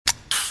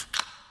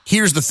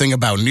Here's the thing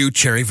about new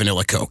Cherry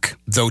Vanilla Coke.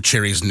 Though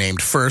cherry's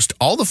named first,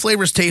 all the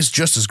flavors taste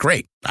just as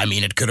great. I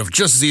mean, it could have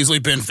just as easily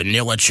been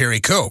Vanilla Cherry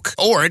Coke,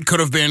 or it could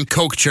have been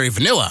Coke Cherry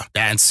Vanilla.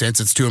 And since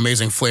it's two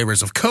amazing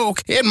flavors of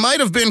Coke, it might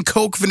have been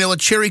Coke Vanilla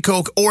Cherry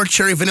Coke or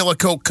Cherry Vanilla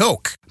Coke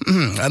Coke.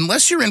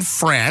 Unless you're in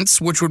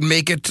France, which would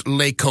make it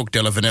Le Coke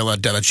de la Vanilla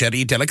de la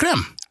Cherry de la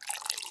Creme.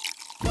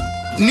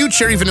 New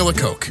Cherry Vanilla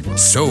Coke,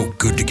 so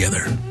good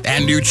together.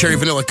 And new Cherry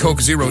Vanilla Coke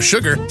Zero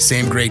Sugar,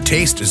 same great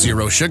taste,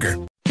 zero sugar.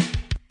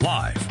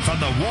 Live from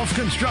the Wolf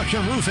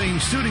Construction Roofing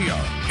Studio,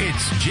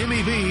 it's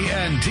Jimmy B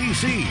and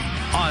TC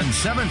on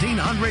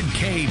 1700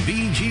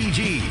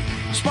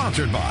 KBGG.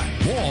 Sponsored by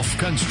Wolf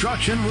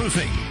Construction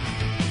Roofing.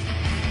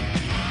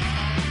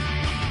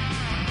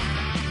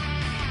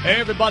 Hey,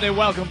 everybody,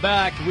 welcome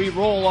back. We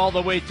roll all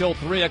the way till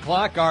 3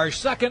 o'clock, our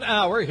second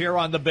hour here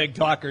on the Big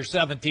Talker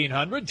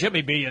 1700,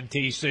 Jimmy B and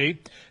TC,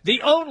 the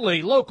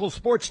only local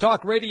sports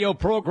talk radio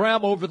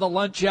program over the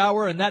lunch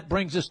hour, and that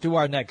brings us to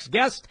our next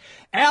guest.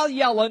 Al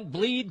Yellen,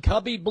 Bleed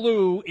Cubby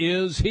Blue,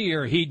 is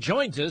here. He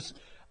joins us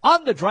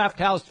on the Draft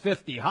House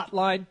 50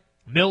 hotline,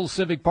 Mills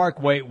Civic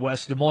Parkway,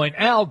 West Des Moines.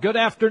 Al, good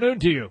afternoon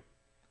to you.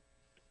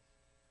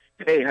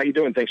 Hey, how you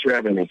doing? Thanks for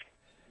having me.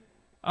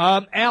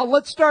 Al,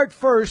 let's start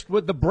first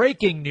with the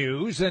breaking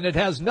news, and it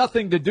has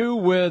nothing to do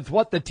with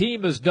what the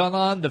team has done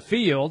on the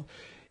field.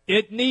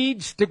 It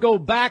needs to go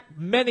back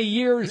many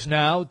years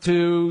now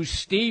to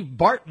Steve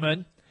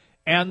Bartman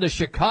and the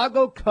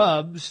Chicago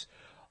Cubs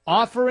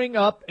offering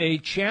up a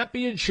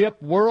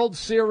championship World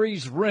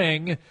Series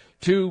ring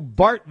to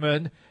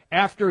Bartman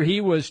after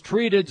he was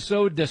treated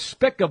so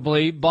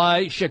despicably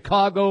by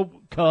Chicago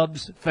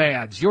Cubs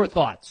fans. Your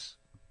thoughts?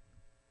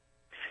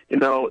 You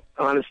know,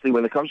 honestly,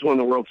 when the Cubs won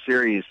the World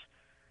Series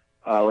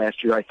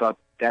last year, I thought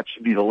that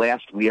should be the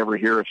last we ever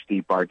hear of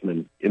Steve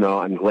Bartman. You know,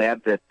 I'm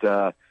glad that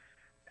the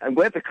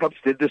Cubs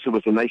did this. It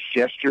was a nice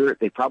gesture.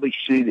 They probably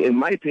should, in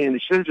my opinion, they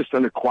should have just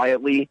done it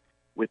quietly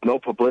with no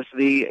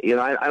publicity. You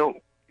know, I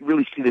don't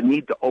really see the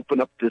need to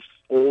open up this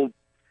old,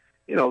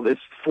 you know, this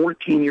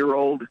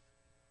 14-year-old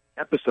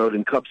episode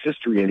in Cubs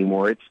history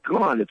anymore. It's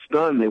gone. It's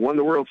done. They won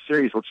the World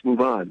Series. Let's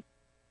move on.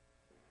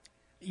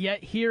 Yeah,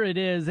 here it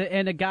is.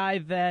 And a guy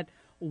that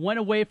went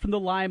away from the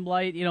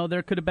limelight. You know,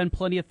 there could have been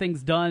plenty of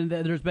things done.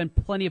 There's been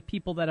plenty of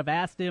people that have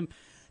asked him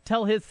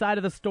tell his side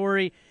of the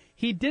story.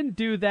 He didn't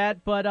do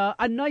that, but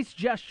a nice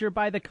gesture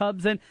by the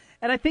Cubs. And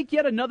I think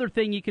yet another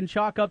thing you can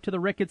chalk up to the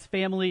Ricketts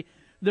family.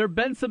 There have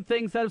been some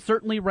things that have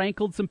certainly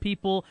rankled some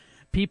people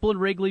in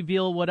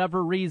Wrigleyville,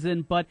 whatever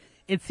reason, but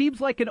it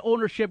seems like an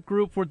ownership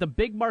group for the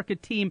big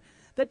market team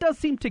that does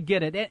seem to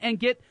get it and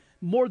get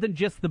more than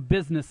just the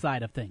business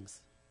side of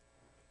things.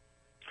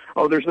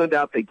 Oh, there's no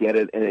doubt they get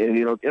it. And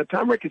you know,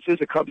 Tom Ricketts is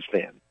a Cubs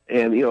fan.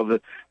 And, you know, the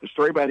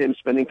story about him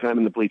spending time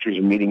in the bleachers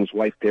and meeting his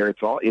wife there,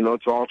 it's all, you know,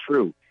 it's all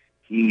true.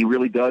 He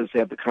really does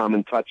have the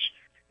common touch,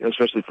 you know,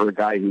 especially for a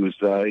guy who's,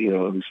 you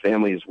know, whose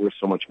family is worth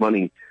so much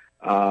money.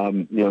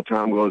 You know,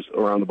 Tom goes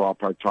around the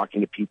ballpark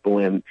talking to people,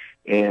 and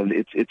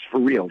it's for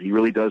real. He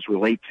really does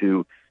relate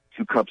to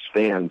Cubs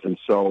fans. And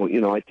so, you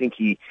know, I think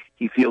he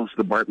feels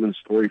the Bartman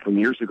story from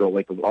years ago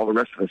like all the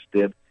rest of us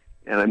did.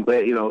 And I'm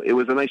glad, you know, it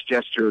was a nice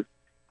gesture.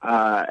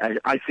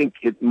 I think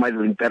it might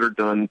have been better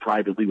done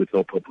privately with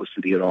no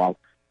publicity at all.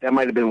 That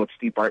might have been what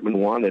Steve Bartman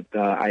wanted.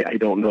 I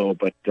don't know.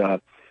 But,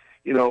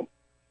 you know,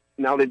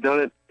 now they've done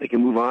it, they can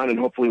move on and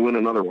hopefully win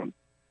another one.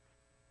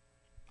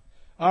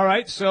 All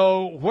right,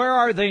 so where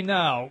are they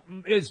now?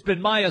 It's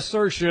been my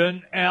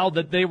assertion, Al,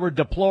 that they were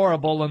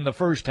deplorable in the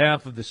first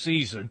half of the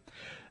season.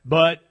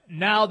 But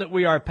now that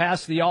we are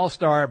past the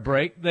All-Star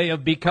break, they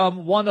have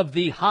become one of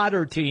the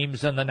hotter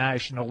teams in the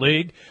National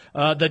League,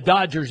 the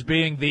Dodgers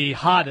being the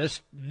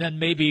hottest, then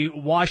maybe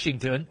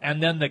Washington,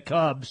 and then the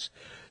Cubs.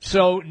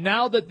 So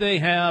now that they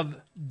have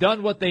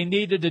done what they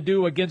needed to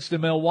do against the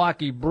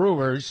Milwaukee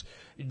Brewers,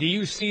 do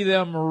you see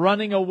them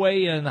running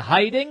away and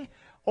hiding?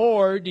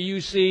 Or do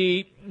you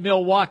see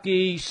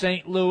Milwaukee,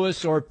 St.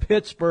 Louis, or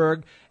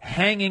Pittsburgh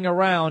hanging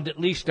around at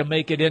least to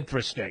make it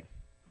interesting?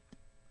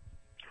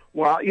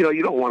 Well, you know,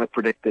 you don't want to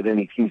predict that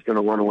any team's going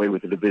to run away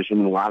with the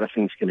division. A lot of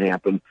things can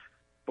happen.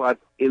 But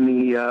in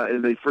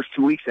the first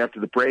 2 weeks after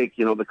the break,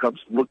 you know, the Cubs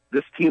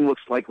this team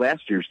looks like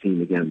last year's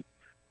team again.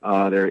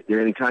 They're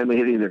getting timely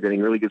hitting. They're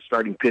getting really good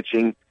starting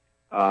pitching,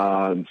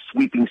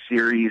 sweeping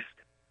series.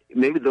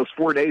 Maybe those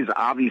 4 days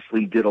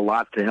obviously did a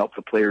lot to help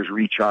the players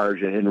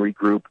recharge and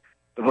regroup.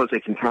 The Jose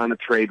Quintana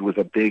trade was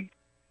a big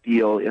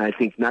deal, and I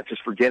think not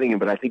just for getting him,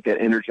 but I think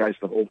that energized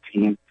the whole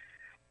team.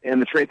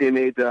 And the trade they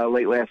made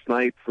late last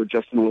night for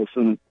Justin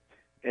Wilson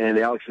and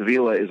Alex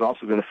Avila is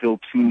also going to fill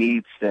two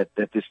needs that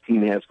this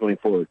team has going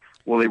forward.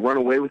 Will they run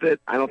away with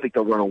it? I don't think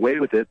they'll run away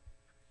with it.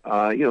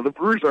 You know, the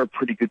Brewers are a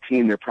pretty good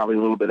team. They're probably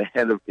a little bit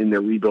ahead in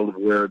their rebuild of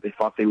where they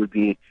thought they would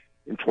be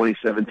in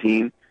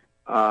 2017.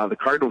 The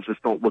Cardinals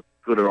just don't look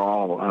good at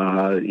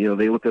all. You know,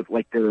 they look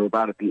like they're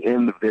about at the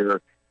end of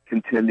their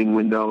contending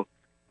window.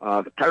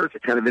 The Pirates are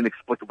kind of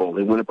inexplicable.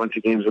 They win a bunch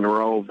of games in a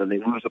row, then they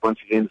lose a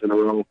bunch of games in a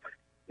row.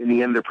 In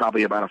the end, they're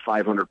probably about a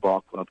 500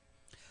 ball club.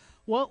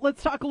 Well,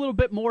 let's talk a little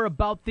bit more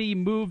about the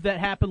move that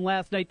happened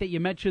last night that you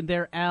mentioned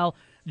there, Al.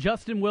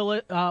 Justin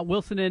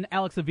Wilson and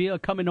Alex Avila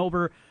coming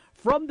over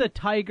from the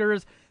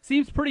Tigers.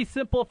 Seems pretty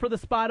simple for the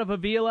spot of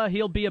Avila.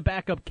 He'll be a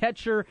backup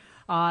catcher,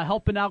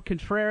 helping out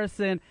Contreras.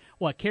 And,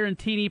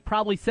 Carantini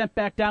probably sent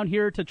back down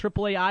here to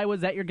AAA Iowa.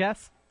 Is that your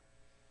guess?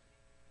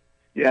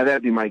 Yeah,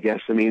 that'd be my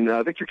guess. I mean,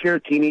 Victor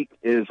Caratini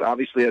is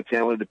obviously a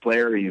talented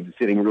player. He was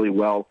hitting really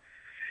well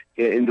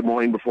in Des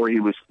Moines before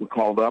he was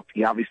called up.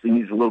 He obviously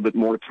needs a little bit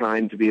more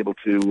time to be able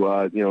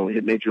to,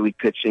 hit major league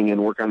pitching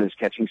and work on his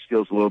catching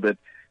skills a little bit.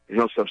 There's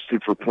no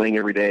substitute for playing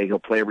every day. He'll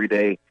play every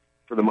day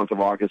for the month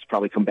of August,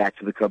 probably come back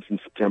to the Cubs in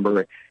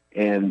September.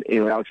 And,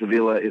 Alex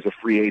Avila is a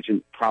free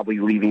agent, probably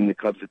leaving the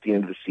Cubs at the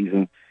end of the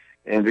season.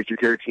 And Victor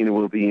Caratini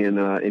will be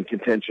in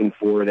contention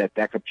for that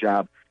backup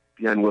job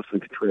behind Wilson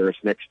Contreras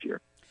next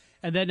year.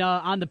 And then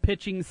on the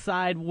pitching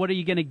side, what are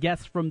you going to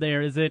guess from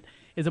there? Is it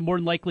more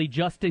than likely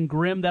Justin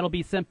Grimm that'll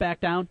be sent back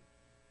down?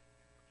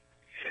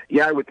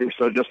 Yeah, I would think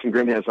so. Justin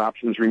Grimm has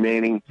options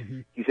remaining.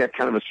 Mm-hmm. He's had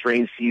kind of a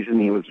strange season.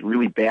 He was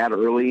really bad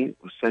early,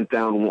 was sent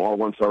down all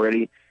once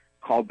already,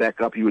 called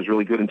back up. He was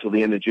really good until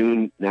the end of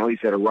June. Now he's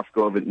had a rough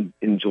go of it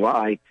in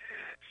July.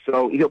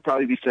 So he'll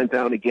probably be sent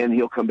down again.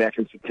 He'll come back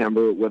in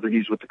September. Whether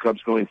he's with the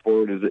Cubs going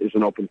forward is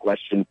an open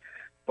question.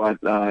 But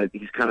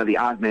he's kind of the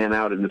odd man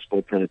out in this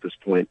bullpen at this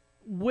point.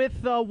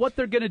 With what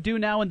they're going to do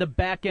now in the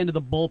back end of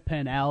the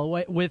bullpen,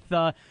 Al, with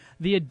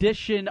the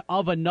addition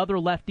of another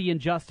lefty in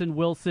Justin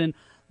Wilson.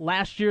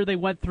 Last year they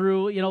went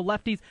through,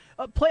 lefties.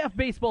 Playoff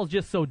baseball is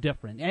just so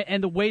different.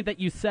 And the way that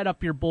you set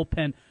up your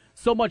bullpen,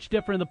 so much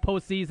different in the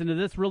postseason. And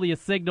this really a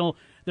signal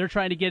they're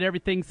trying to get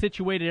everything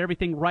situated,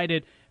 everything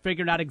righted,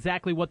 figuring out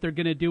exactly what they're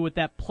going to do with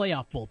that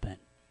playoff bullpen.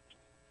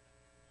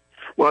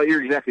 Well,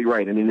 you're exactly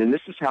right. I mean, and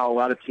this is how a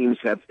lot of teams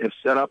have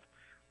set up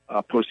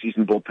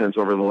postseason bullpens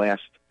over the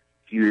last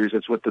few years.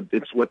 It's what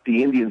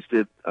the Indians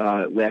did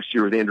last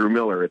year with Andrew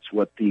Miller. It's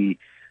what the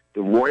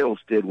Royals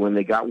did when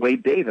they got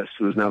Wade Davis,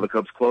 who is now the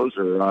Cubs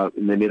closer,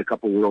 and they made a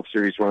couple World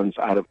Series runs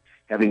out of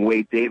having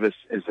Wade Davis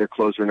as their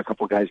closer and a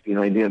couple guys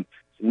behind him.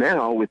 So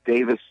now with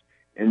Davis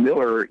and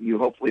Miller, you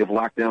hopefully have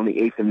locked down the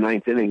 8th and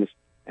 9th innings,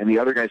 and the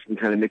other guys can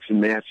kind of mix and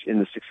match in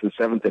the 6th and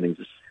 7th innings.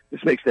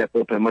 This makes that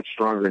bullpen much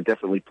stronger and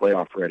definitely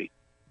playoff ready.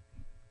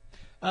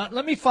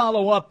 Let me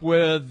follow up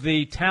with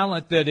the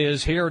talent that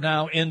is here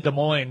now in Des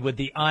Moines with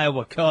the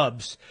Iowa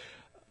Cubs.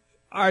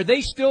 Are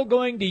they still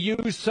going to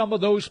use some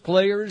of those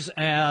players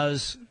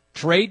as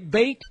trade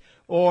bait,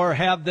 or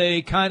have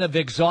they kind of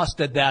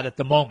exhausted that at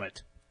the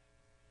moment?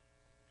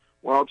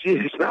 Well, gee,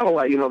 there's not a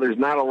lot. There's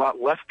not a lot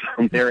left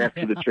down there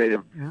after the trade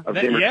of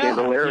Jeimer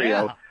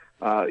Candelario.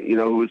 Yeah.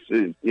 Who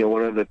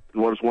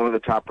was one of the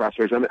top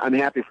prospects. I'm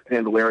happy for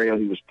Candelario.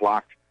 He was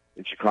blocked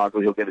in Chicago.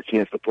 He'll get a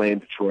chance to play in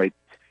Detroit.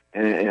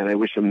 And I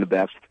wish him the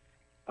best.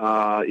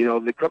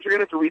 The Cubs are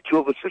going to have to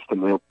retool the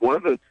system. One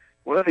of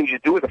the things you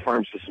do with a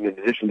farm system, in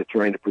addition to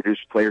trying to produce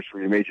players for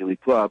your major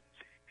league club,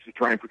 is to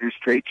try and produce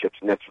trade chips,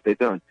 and that's what they've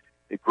done.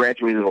 They've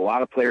graduated a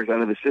lot of players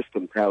out of the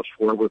system: Kyle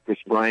Schwarber, Chris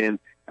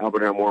Bryant,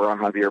 Albert Almora,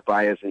 Javier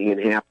Baez, and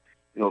Ian Happ.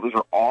 Those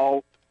are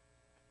all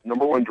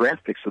number one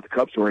draft picks of the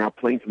Cubs who are now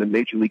playing for the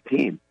major league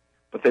team.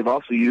 But they've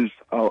also used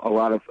a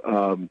lot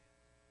of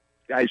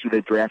guys who they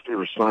drafted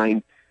or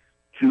signed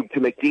to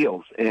make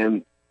deals.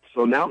 And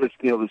so now the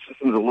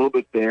system's a little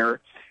bit bare,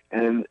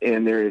 and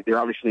they're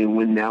obviously in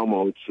win now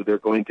mode. So they're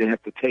going to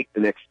have to take the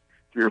next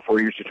 3 or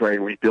 4 years to try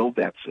and rebuild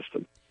that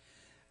system.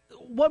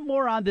 One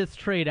more on this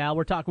trade, Al.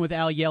 We're talking with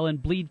Al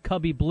Yellen, Bleed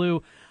Cubby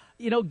Blue.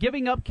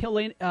 Giving up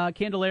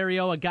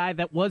Candelario, a guy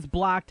that was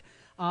blocked.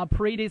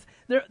 Paredes.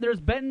 There's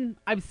been,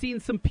 I've seen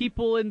some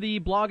people in the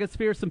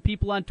blogosphere, some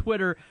people on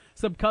Twitter,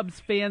 some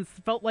Cubs fans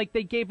felt like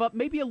they gave up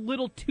maybe a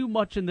little too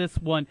much in this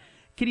one.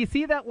 Can you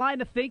see that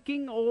line of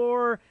thinking,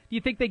 or do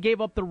you think they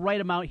gave up the right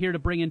amount here to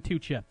bring in 2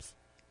 chips?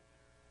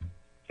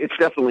 It's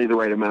definitely the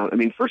right amount. I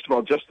mean, first of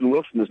all, Justin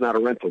Wilson is not a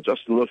rental.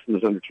 Justin Wilson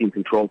is under team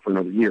control for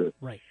another year.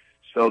 Right.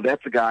 So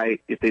that's a guy,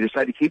 if they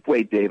decide to keep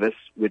Wade Davis,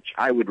 which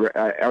I would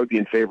be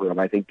in favor of.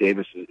 I think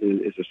Davis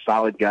is a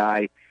solid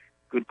guy,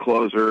 good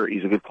closer.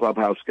 He's a good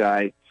clubhouse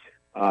guy.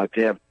 To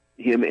have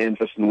him and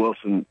Justin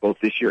Wilson both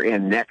this year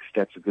and next,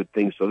 that's a good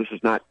thing. So this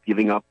is not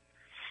giving up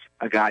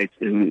a guy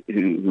who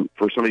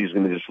for somebody who's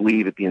going to just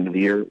leave at the end of the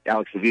year.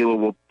 Alex Avila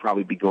will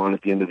probably be gone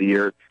at the end of the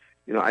year.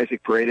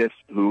 Isaac Paredes,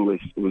 who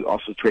was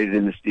also traded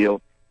in this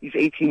deal, he's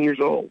 18 years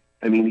old.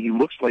 I mean, he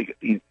looks like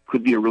he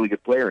could be a really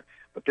good player,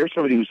 but there's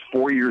somebody who's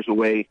 4 years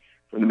away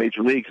from the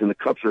major leagues, and the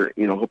Cubs are,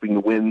 hoping to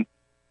win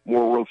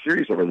more World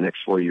Series over the next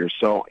 4 years.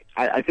 So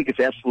I think it's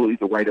absolutely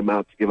the right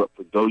amount to give up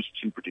for those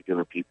 2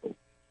 particular people.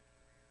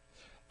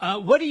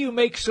 What do you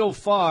make so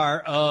far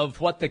of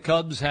what the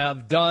Cubs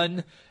have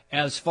done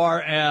as far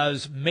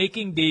as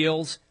making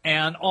deals,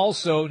 and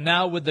also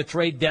now with the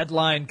trade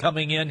deadline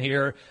coming in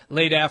here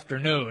late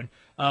afternoon,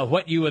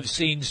 what you have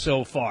seen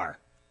so far?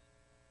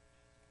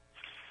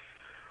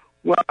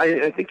 Well,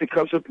 I think the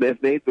Cubs have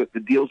made the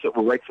deals that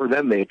were right for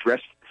them. They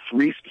addressed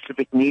 3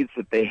 specific needs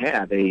that they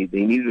had. They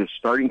needed a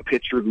starting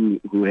pitcher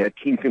who had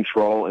team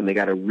control, and they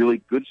got a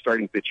really good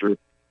starting pitcher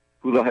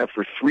who they'll have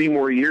for 3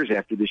 more years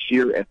after this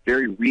year at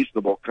very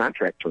reasonable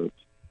contract terms.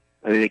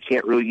 I mean, you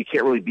can't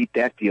really beat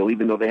that deal,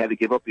 even though they had to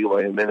give up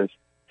Eloy Jimenez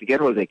to get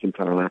Jose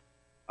Quintana.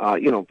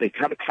 They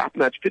got a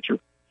top-notch pitcher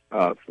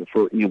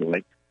for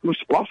Eloy, who's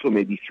also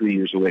maybe 3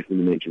 years away from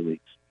the major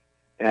leagues.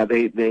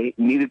 They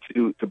needed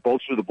to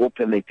bolster the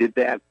bullpen. They did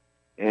that.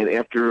 And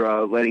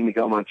after letting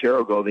Miguel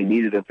Montero go, they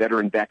needed a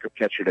veteran backup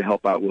catcher to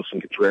help out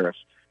Wilson Contreras.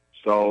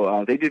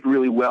 So they did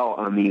really well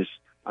on these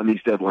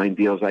deadline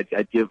deals.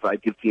 I'd give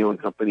Theo and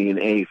company an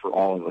A for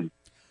all of them.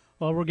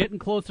 Well, we're getting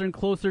closer and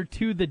closer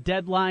to the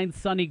deadline.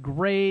 Sonny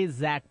Gray,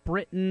 Zach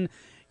Britton,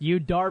 Yu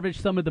Darvish,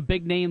 some of the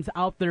big names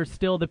out there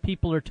still that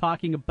people are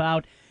talking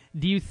about.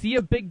 Do you see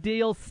a big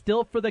deal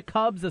still for the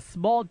Cubs, a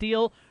small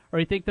deal, or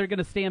you think they're going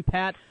to stand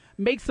pat?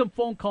 Make some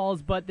phone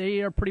calls, but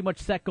they are pretty much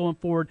set going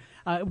forward.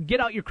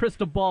 Get out your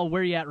crystal ball.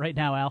 Where are you at right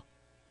now, Al?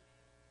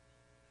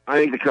 I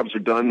think the Cubs are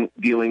done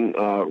dealing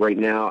right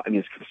now. I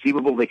mean, it's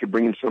conceivable they could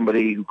bring in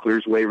somebody who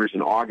clears waivers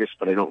in August,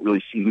 but I don't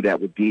really see who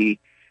that would be.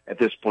 At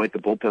this point, the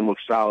bullpen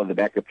looks solid. The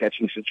backup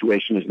catching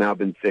situation has now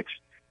been fixed.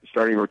 The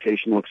starting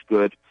rotation looks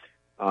good.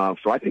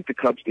 So I think the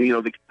Cubs,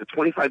 the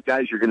 25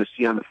 guys you're going to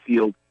see on the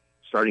field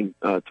starting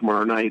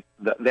tomorrow night,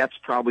 that's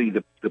probably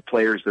the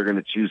players they're going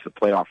to choose the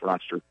playoff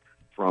roster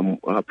from,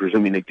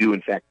 presuming they do,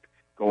 in fact,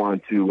 go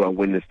on to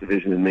win this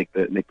division and make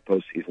the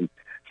postseason.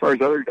 As far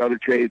as other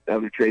trades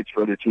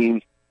for other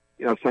teams,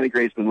 Sonny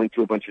Gray's been linked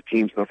to a bunch of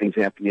teams. Nothing's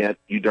happened yet.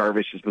 Yu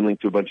Darvish has been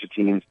linked to a bunch of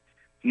teams.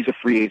 He's a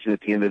free agent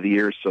at the end of the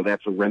year, so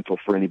that's a rental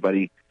for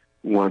anybody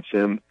who wants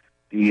him.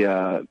 The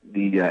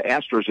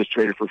Astros just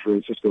traded for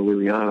Francisco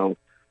Liriano,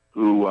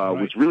 who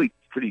was really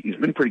he's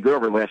been pretty good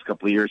over the last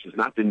couple of years. Has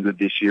not been good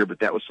this year, but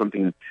that was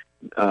something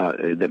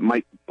that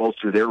might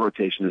bolster their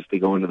rotation as they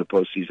go into the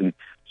postseason.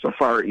 So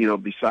far,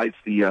 besides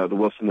the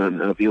Wilson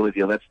and Avila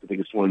deal, that's the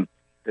biggest one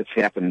that's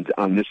happened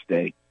on this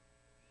day.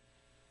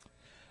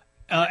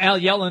 Al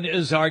Yellen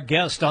is our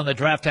guest on the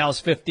Draft House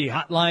 50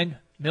 hotline,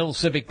 Mill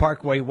Civic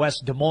Parkway,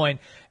 West Des Moines.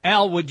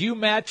 Al, would you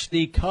match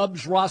the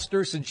Cubs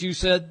roster, since you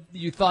said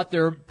you thought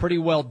they're pretty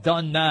well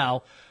done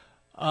now?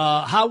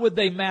 How would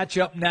they match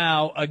up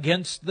now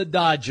against the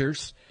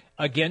Dodgers,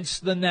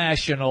 against the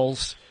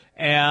Nationals,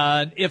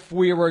 and if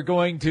we were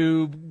going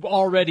to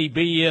already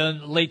be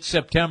in late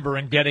September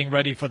and getting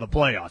ready for the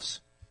playoffs?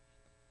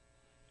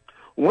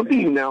 One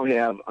thing you now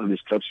have on this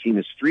Cubs team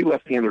is 3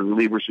 left-handed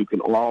relievers who can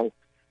all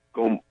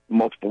go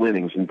multiple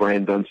innings, and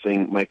Brian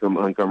Dunsing, Michael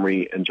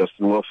Montgomery, and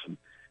Justin Wilson.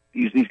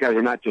 These guys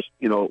are not just,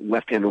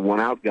 left-handed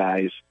one-out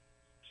guys.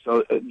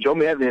 So Joe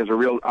Maddon has a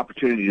real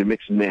opportunity to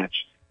mix and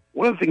match.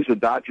 One of the things the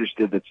Dodgers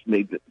did that's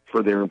made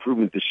for their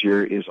improvement this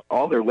year is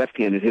all their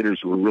left-handed hitters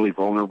who were really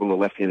vulnerable to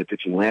left-handed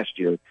pitching last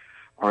year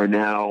are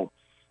now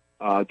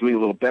doing a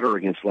little better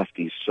against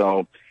lefties.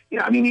 So,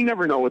 you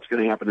never know what's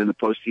going to happen in the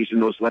postseason.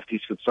 Those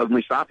lefties could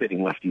suddenly stop hitting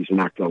lefties in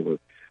October.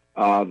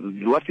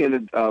 The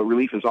left-handed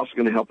relief is also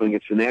going to help them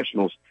against the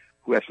Nationals,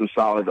 who have some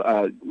solid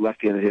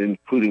left-handed hitting,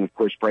 including, of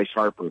course, Bryce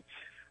Harper.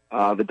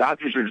 The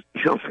Dodgers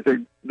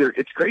are,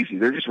 it's crazy.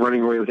 They're just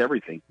running away with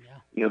everything.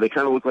 Yeah. They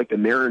kind of look like the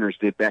Mariners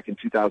did back in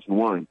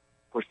 2001. Of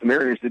course, the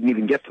Mariners didn't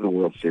even get to the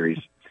World Series.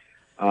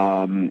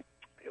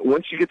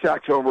 Once you get to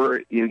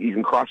October, you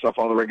can cross off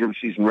all the regular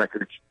season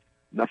records.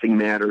 Nothing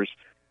matters.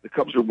 The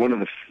Cubs are one of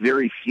the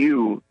very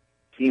few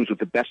teams with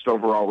the best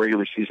overall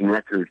regular season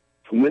record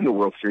to win the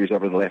World Series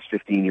over the last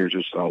 15 years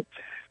or so.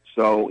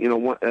 So,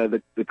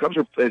 the Cubs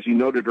are, as you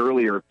noted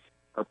earlier,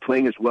 are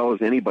playing as well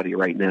as anybody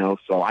right now.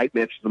 So I'd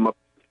match them up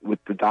with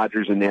the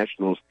Dodgers and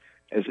Nationals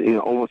as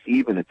almost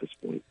even at this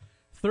point.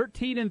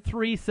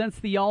 13-3 since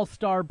the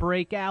All-Star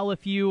break. Al,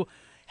 if you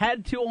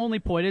had to only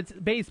point, it's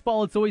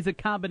baseball, it's always a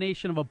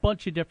combination of a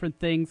bunch of different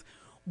things.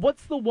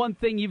 What's the one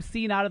thing you've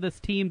seen out of this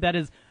team that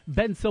has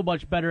been so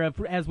much better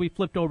as we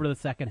flipped over to the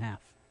second half?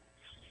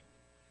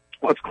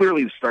 Well, it's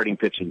clearly the starting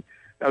pitching.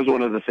 That was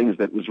one of the things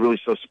that was really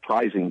so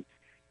surprising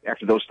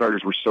after those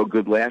starters were so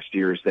good last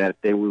year, is that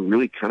they were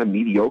really kind of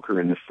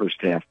mediocre in the first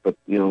half. But,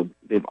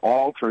 they've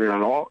all turned it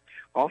on,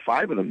 all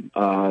 5 of them,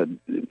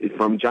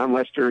 from John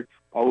Lester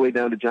all the way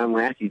down to John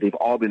Lackey. They've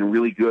all been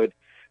really good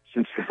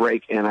since the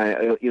break, and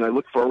I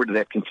look forward to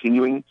that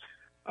continuing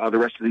the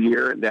rest of the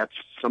year. That's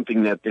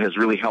something that has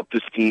really helped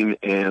this team,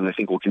 and I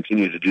think will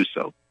continue to do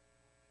so.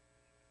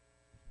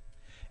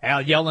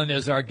 Al Yellen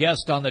is our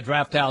guest on the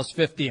Draft House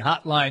 50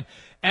 hotline.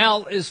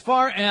 Al, as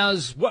far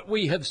as what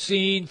we have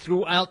seen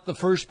throughout the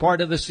first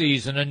part of the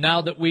season, and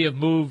now that we have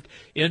moved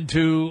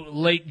into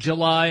late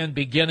July and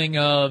beginning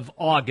of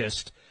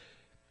August,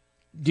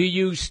 do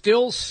you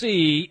still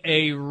see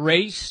a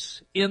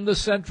race in the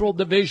Central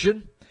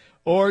Division,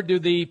 or do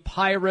the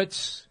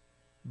Pirates,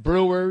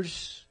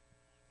 Brewers,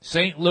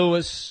 St.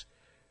 Louis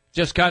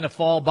just kind of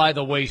fall by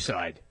the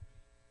wayside?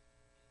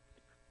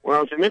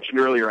 Well, as I mentioned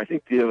earlier, I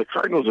think the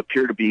Cardinals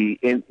appear to be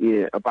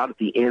about at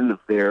the end of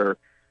their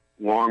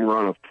long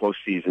run of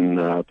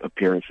postseason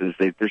appearances.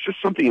 There's just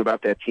something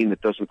about that team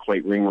that doesn't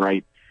quite ring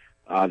right.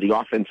 The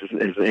offense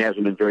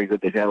hasn't been very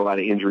good. They've had a lot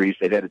of injuries.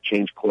 They've had to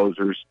change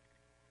closers.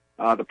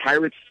 The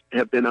Pirates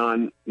have been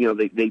on,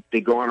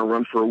 they go on a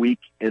run for a week,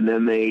 and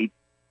then they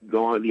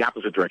go in the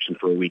opposite direction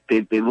for a week.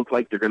 They look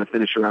like they're going to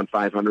finish around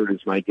 500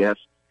 is my guess.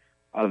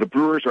 The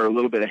Brewers are a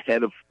little bit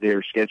ahead of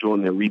their schedule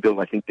and their rebuild.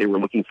 I think they were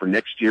looking for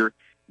next year,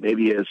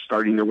 maybe as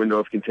starting their window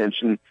of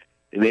contention.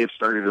 They may have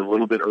started a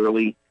little bit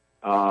early.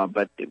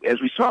 But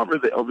as we saw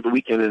over the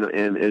weekend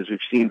and as we've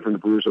seen from the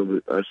Brewers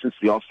since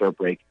the All-Star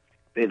break,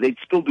 they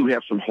still do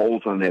have some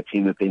holes on that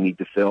team that they need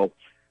to fill.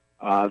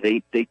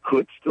 They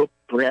could still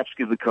perhaps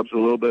give the Cubs a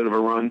little bit of a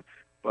run,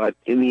 but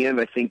in the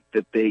end, I think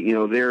that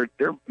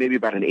they're maybe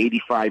about an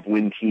 85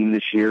 win team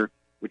this year,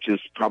 which is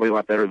probably a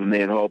lot better than they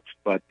had hoped.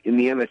 But in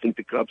the end, I think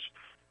the Cubs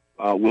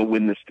will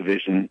win this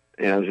division.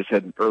 And as I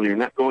said earlier,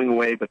 not going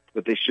away, but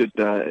they should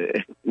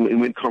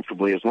win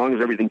comfortably as long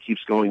as everything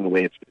keeps going the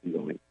way it's been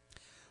going.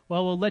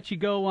 Well, we'll let you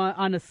go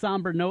on a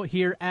somber note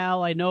here,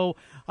 Al. I know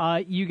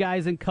you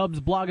guys in Cubs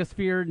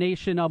Blogosphere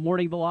Nation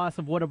mourning the loss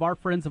of one of our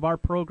friends of our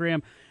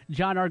program,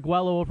 John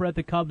Arguello over at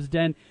the Cubs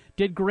Den.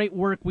 Did great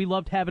work. We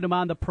loved having him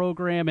on the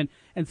program, and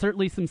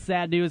certainly some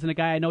sad news, and a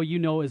guy I know you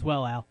know as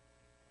well, Al.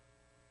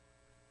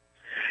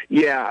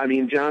 Yeah, I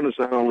mean, John was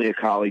not only a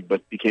colleague,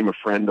 but became a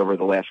friend over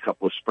the last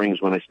couple of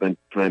springs when I spent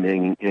time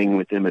hanging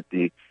with him at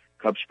the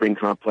Cubs Spring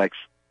Complex.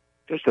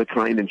 Just a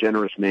kind and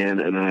generous man,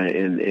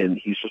 and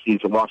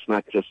he's a loss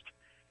not just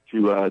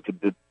to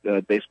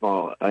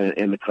baseball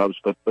and the Cubs,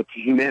 but to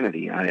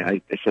humanity.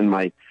 I send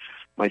my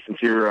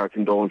sincere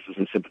condolences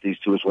and sympathies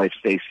to his wife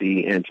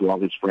Stacy and to all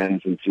his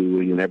friends and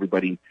to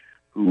everybody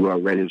who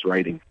read his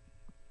writing.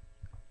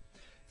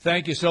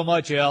 Thank you so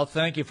much, Al.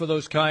 Thank you for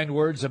those kind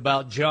words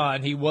about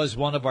John. He was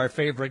one of our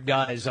favorite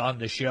guys on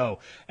the show.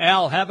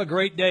 Al, have a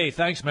great day.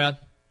 Thanks, man.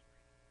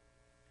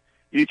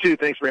 You too.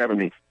 Thanks for having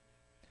me.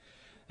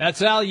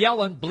 That's Al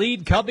Yellen,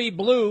 Bleed Cubby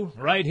Blue,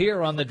 right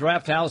here on the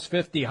Draft House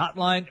 50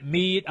 hotline,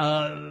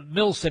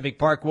 Mill Civic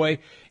Parkway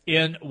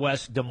in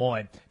West Des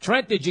Moines.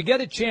 Trent, did you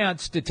get a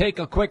chance to take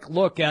a quick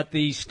look at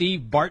the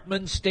Steve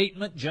Bartman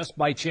statement just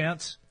by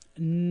chance?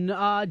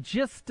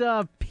 Just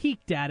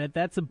peeked at it.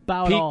 That's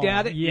about all. Peeked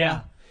at it?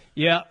 Yeah.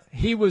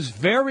 He was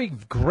very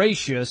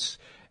gracious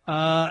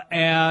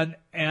and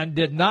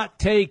did not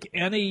take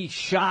any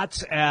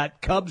shots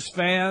at Cubs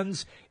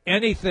fans,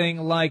 anything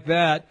like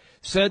that.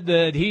 Said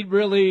that he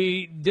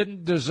really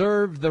didn't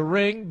deserve the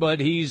ring,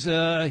 but he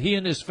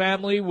and his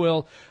family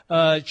will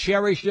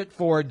cherish it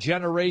for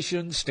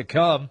generations to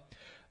come.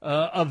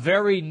 A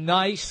very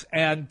nice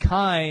and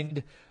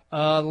kind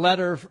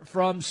letter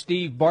from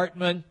Steve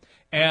Bartman,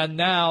 and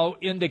now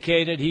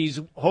indicated he's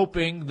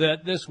hoping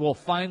that this will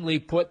finally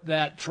put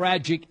that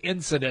tragic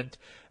incident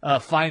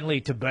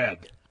finally to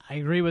bed. I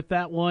agree with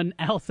that one.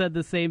 Al said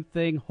the same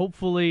thing.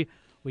 Hopefully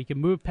we can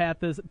move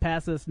past this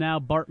now.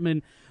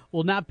 Bartman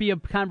will not be a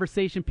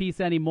conversation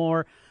piece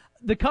anymore.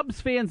 The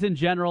Cubs fans in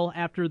general,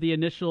 after the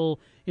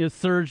initial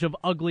surge of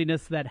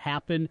ugliness that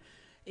happened,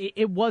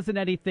 it wasn't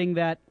anything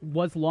that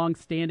was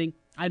long-standing.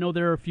 I know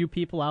there are a few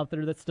people out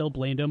there that still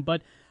blamed him,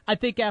 but I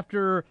think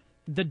after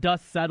the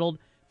dust settled,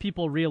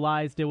 people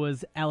realized it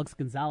was Alex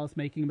Gonzalez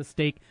making a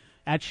mistake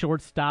at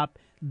shortstop.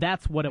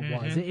 That's what it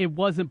was. It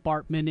wasn't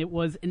Bartman. It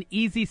was an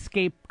easy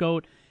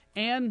scapegoat,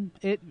 and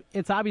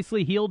it's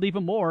obviously healed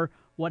even more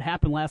what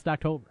happened last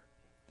October.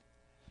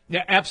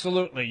 Yeah,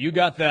 absolutely. You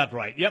got that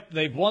right. Yep,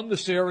 they've won the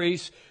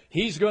series.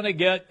 He's going to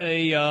get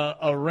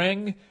a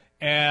ring,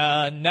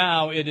 and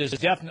now it is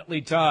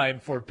definitely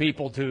time for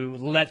people to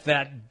let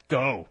that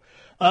go.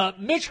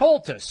 Mitch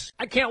Holthus.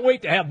 I can't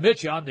wait to have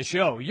Mitch on the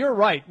show. You're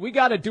right. We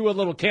got to do a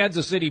little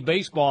Kansas City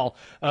baseball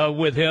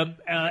with him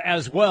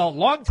as well.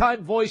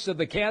 Longtime voice of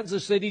the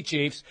Kansas City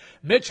Chiefs.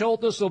 Mitch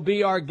Holthus will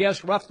be our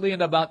guest roughly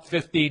in about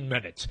 15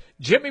 minutes.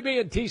 Jimmy B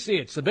and TC,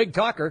 it's the Big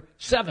Talker,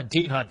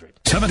 1700.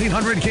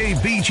 1700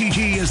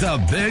 KBGG is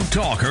the Big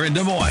Talker in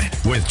Des Moines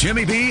with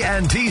Jimmy B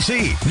and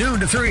TC.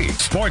 Noon to 3.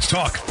 Sports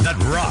talk that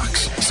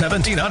rocks.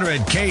 1700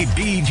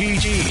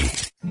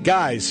 KBGG.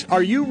 Guys,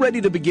 are you ready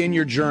to begin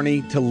your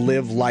journey to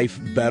live life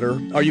better?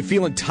 Are you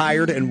feeling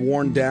tired and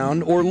worn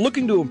down, or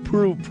looking to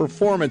improve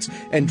performance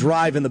and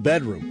drive in the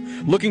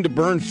bedroom? Looking to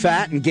burn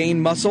fat and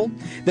gain muscle?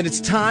 Then it's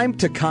time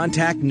to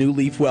contact New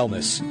Leaf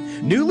Wellness.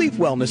 New Leaf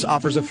Wellness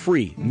offers a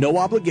free,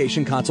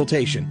 no-obligation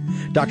consultation.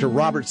 Dr.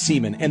 Robert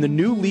Seaman and the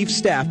New Leaf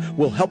staff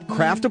will help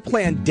craft a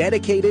plan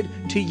dedicated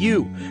to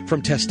you.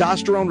 From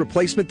testosterone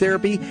replacement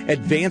therapy,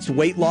 advanced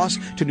weight loss,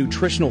 to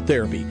nutritional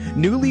therapy,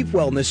 New Leaf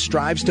Wellness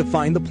strives to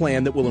find the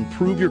plan that will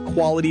improve your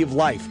quality of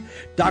life.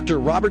 Dr.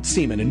 Robert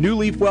Seaman and New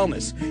Leaf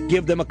Wellness.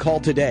 Give them a call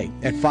today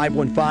at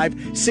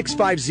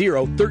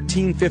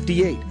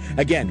 515-650-1358.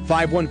 Again,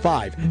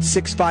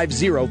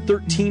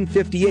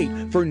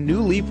 515-650-1358 for New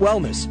Leaf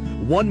Wellness.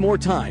 One more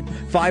time,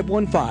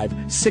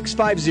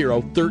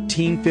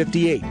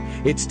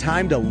 515-650-1358. It's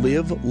time to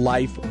live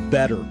life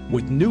better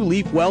with New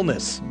Leaf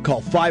Wellness.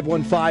 Call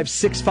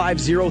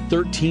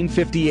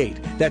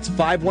 515-650-1358. That's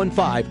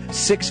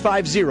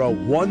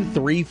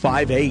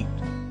 515-650-1358.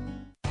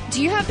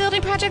 Do you have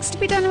building projects to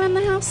be done around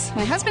the house?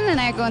 My husband and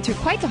I are going through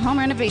quite the home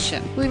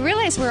renovation. We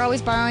realize we're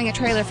always borrowing a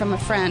trailer from a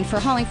friend for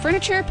hauling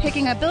furniture,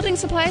 picking up building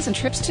supplies, and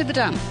trips to the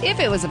dump, if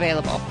it was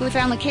available. We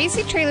found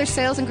Lucchese Trailer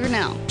Sales in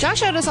Grinnell.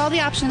 Josh showed us all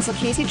the options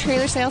Lucchese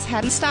Trailer Sales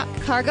had in stock.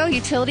 Cargo,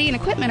 utility, and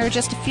equipment are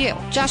just a few.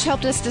 Josh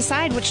helped us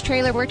decide which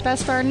trailer worked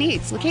best for our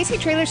needs. Lucchese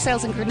Trailer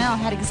Sales in Grinnell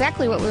had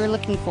exactly what we were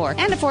looking for,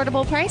 and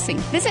affordable pricing.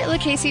 Visit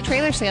Lucchese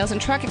Trailer Sales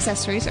and Truck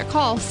Accessories or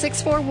call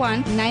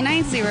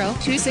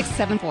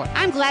 641-990-2674.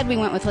 I'm glad we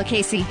went with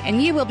Lucchese,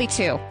 and you will be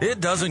too. It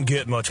doesn't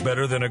get much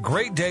better than a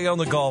great day on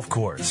the golf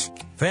course.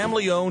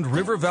 Family-owned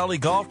River Valley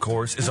Golf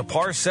Course is a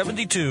par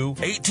 72,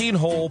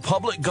 18-hole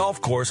public golf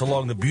course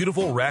along the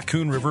beautiful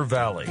Raccoon River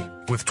Valley.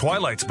 With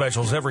twilight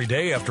specials every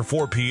day after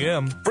 4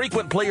 p.m.,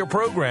 frequent player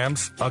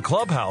programs, a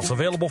clubhouse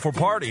available for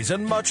parties,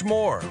 and much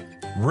more.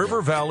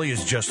 River Valley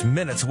is just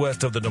minutes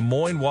west of the Des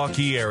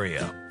Moines-Waukee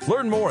area.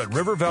 Learn more at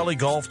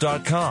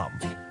rivervalleygolf.com.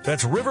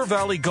 That's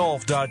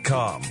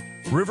rivervalleygolf.com.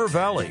 River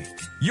Valley,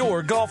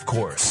 your golf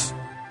course.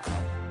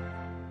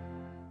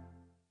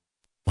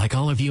 Like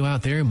all of you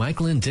out there,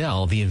 Mike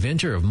Lindell, the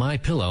inventor of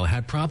MyPillow,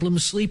 had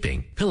problems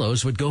sleeping.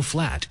 Pillows would go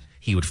flat.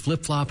 He would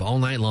flip-flop all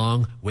night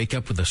long, wake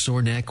up with a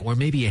sore neck or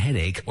maybe a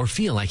headache, or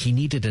feel like he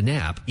needed a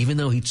nap, even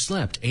though he'd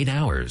slept 8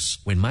 hours.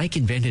 When Mike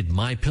invented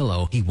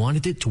MyPillow, he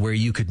wanted it to where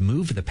you could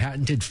move the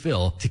patented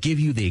fill to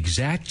give you the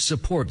exact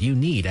support you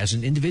need as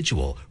an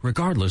individual,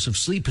 regardless of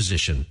sleep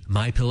position.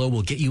 MyPillow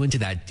will get you into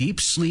that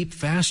deep sleep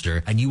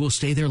faster, and you will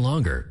stay there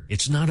longer.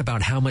 It's not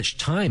about how much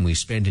time we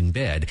spend in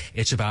bed.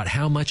 It's about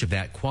how much of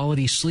that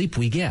quality sleep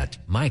we get.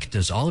 Mike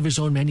does all of his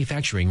own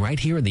manufacturing right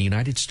here in the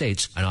United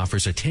States and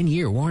offers a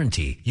 10-year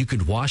warranty. You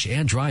could wash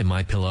and dry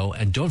MyPillow,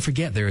 and don't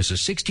forget there is a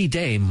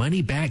 60-day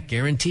money-back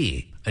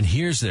guarantee. And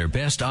here's their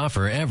best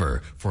offer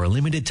ever. For a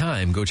limited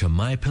time, go to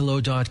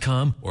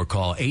MyPillow.com or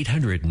call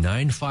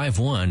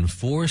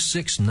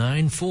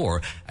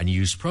 800-951-4694 and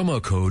use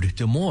promo code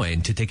Des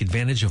Moines to take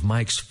advantage of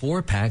Mike's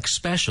 4-pack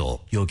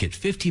special. You'll get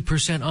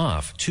 50%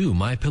 off 2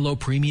 MyPillow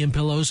premium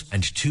pillows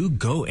and 2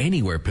 Go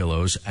Anywhere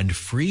pillows and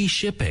free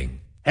shipping.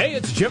 Hey,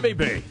 it's Jimmy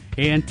B.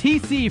 And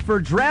TC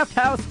for Draft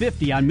House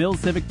 50 on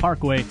Mills Civic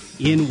Parkway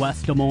in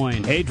West Des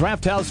Moines. Hey,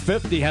 Draft House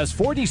 50 has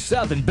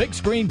 47 big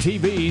screen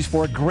TVs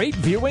for great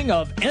viewing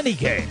of any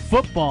game.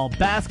 Football,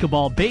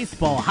 basketball,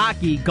 baseball,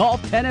 hockey,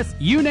 golf, tennis,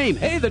 you name it.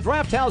 Hey, the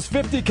Draft House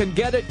 50 can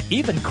get it,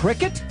 even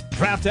cricket.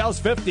 Draft House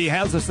 50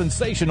 has a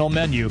sensational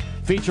menu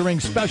featuring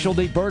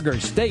specialty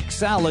burgers, steaks,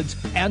 salads,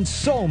 and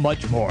so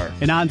much more.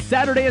 And on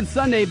Saturday and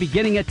Sunday,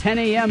 beginning at 10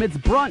 a.m., it's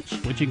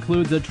brunch, which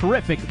includes a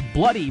terrific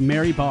Bloody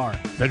Mary bar.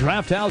 The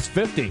Draft House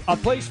 50, a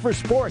place for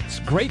sports,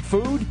 great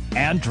food,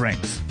 and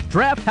drinks.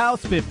 Draft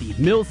House 50,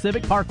 Mills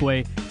Civic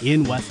Parkway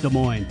in West Des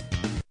Moines.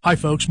 Hi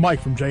folks,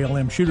 Mike from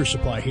JLM Shooter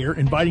Supply here,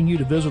 inviting you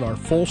to visit our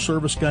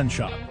full-service gun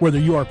shop. Whether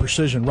you are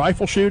precision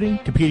rifle shooting,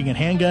 competing in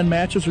handgun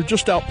matches, or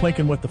just out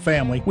plinking with the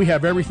family, we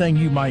have everything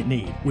you might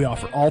need. We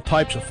offer all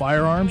types of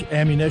firearms,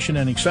 ammunition,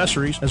 and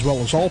accessories, as well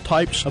as all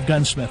types of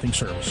gunsmithing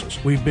services.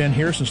 We've been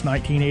here since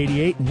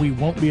 1988, and we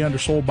won't be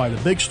undersold by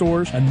the big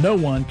stores, and no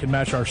one can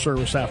match our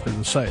service after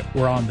the sale.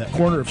 We're on the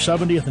corner of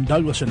 70th and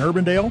Douglas in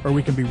Urbandale, or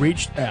we can be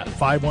reached at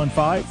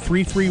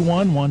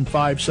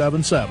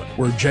 515-331-1577.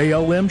 We're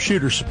JLM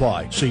Shooter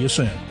Supply. See you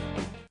soon.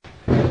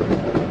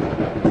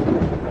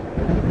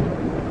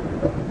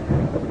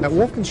 At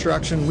Wolf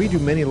Construction, we do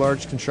many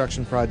large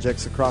construction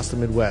projects across the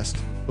Midwest,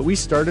 but we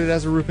started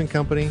as a roofing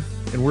company,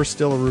 and we're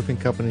still a roofing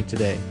company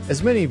today.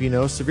 As many of you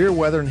know, severe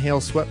weather and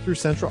hail swept through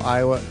central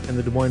Iowa and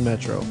the Des Moines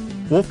metro.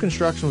 Wolf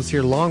Construction was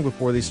here long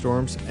before these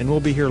storms, and will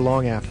be here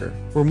long after.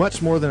 We're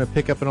much more than a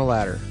pickup and a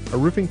ladder. Our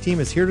roofing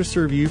team is here to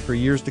serve you for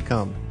years to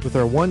come. With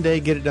our one-day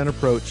get-it-done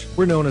approach,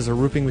 we're known as a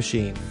roofing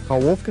machine. Call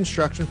Wolf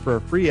Construction for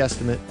a free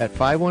estimate at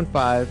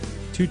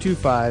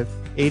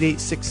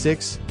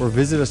 515-225-8866 or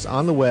visit us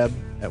on the web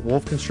at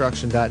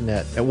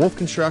wolfconstruction.net. At Wolf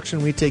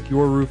Construction, we take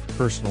your roof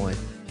personally.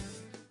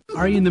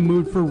 Are you in the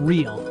mood for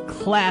real,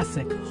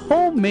 classic,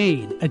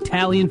 homemade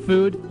Italian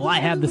food? Well, I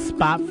have the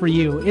spot for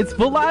you. It's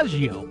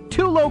Villaggio.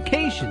 2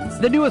 locations.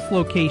 The newest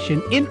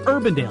location in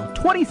Urbandale,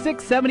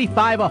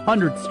 2675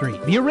 100th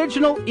Street. The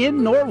original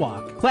in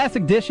Norwalk.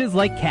 Classic dishes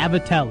like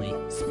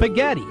cavatelli,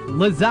 spaghetti,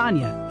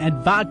 lasagna, and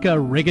vodka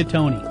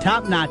rigatoni.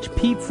 Top-notch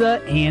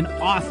pizza and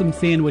awesome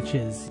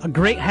sandwiches. A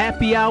great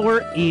happy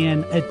hour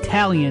and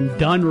Italian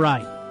done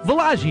right.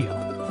 Villaggio.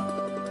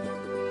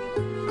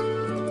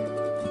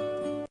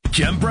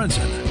 Jim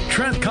Brunson,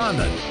 Trent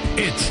Condon.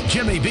 It's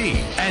Jimmy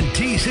B and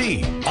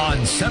TC on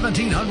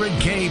 1700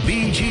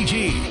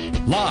 KBGG.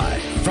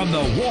 Live from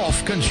the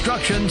Wolf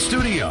Construction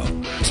Studio.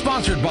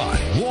 Sponsored by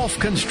Wolf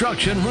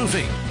Construction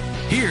Roofing.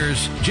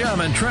 Here's Jim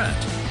and Trent.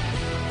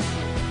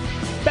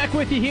 Back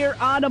with you here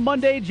on a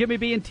Monday, Jimmy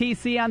B and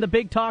TC on the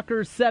Big Talker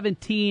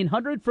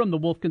 1700 from the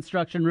Wolf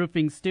Construction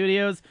Roofing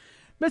Studios.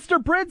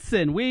 Mr.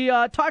 Brinson, we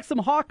talked some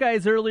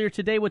Hawkeyes earlier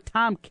today with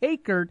Tom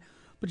Kakert.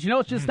 But you know,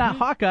 it's just not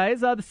Hawkeyes.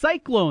 The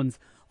Cyclones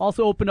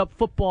also opened up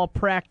football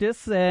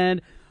practice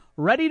and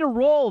ready to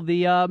roll.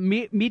 The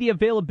media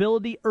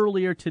availability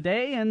earlier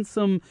today and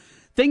some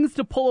things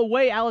to pull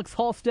away. Alex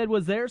Halstead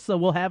was there, so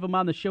we'll have him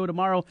on the show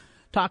tomorrow,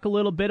 talk a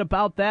little bit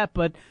about that.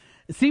 But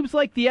it seems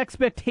like the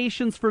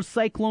expectations for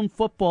Cyclone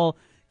football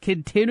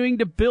continuing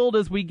to build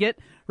as we get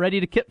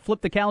ready to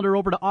flip the calendar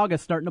over to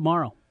August starting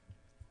tomorrow.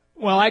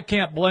 Well, I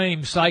can't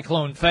blame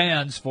Cyclone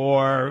fans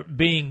for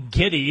being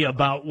giddy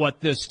about what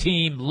this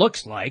team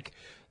looks like.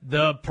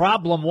 The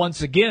problem,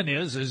 once again,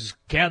 is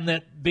can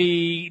that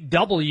be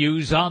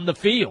W's on the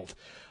field?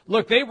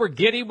 Look, they were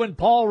giddy when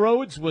Paul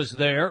Rhodes was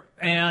there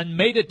and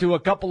made it to a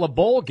couple of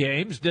bowl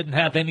games, didn't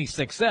have any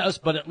success,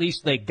 but at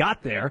least they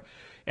got there.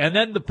 And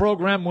then the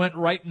program went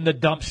right in the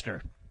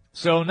dumpster.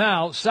 So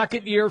now,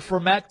 second year for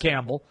Matt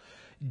Campbell.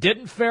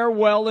 Didn't fare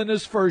well in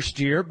his first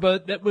year,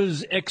 but that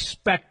was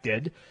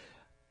expected.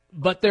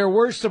 But there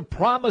were some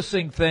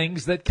promising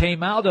things that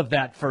came out of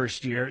that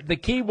first year. The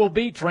key will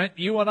be, Trent,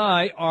 you and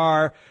I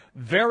are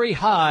very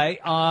high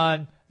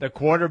on the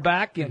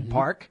quarterback in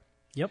Park.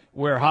 Yep.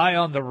 We're high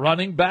on the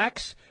running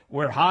backs.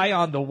 We're high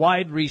on the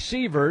wide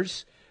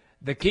receivers.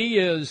 The key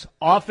is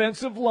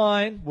offensive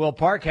line. Will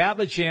Park have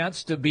a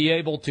chance to be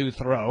able to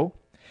throw?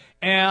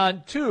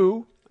 And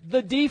two,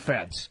 the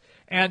defense.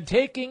 And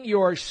taking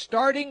your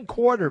starting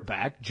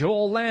quarterback,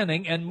 Joel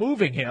Lanning, and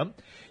moving him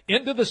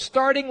into the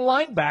starting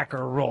linebacker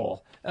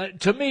role.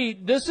 To me,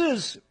 this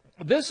is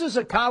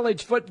a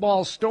college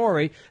football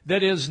story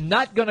that is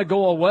not going to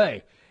go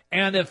away.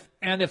 And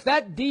if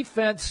that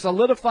defense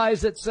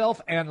solidifies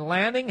itself and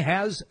Lanning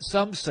has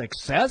some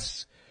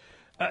success,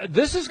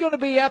 this is going to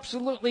be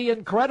absolutely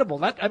incredible.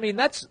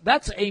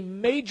 That's a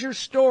major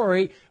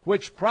story,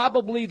 which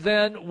probably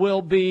then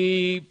will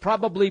be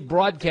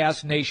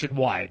broadcast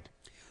nationwide.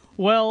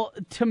 Well,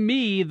 to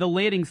me, the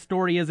Lanning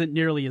story isn't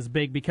nearly as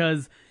big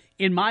because,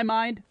 in my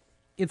mind,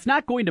 it's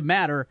not going to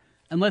matter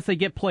unless they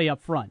get play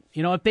up front.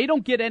 You know, if they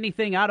don't get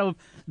anything out of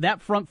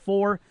that front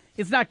four,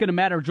 it's not going to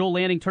matter if Joel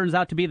Lanning turns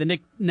out to be the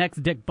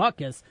next Dick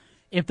Butkus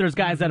if there's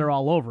guys that are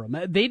all over him.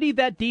 They need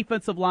that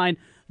defensive line,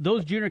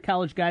 those junior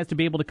college guys, to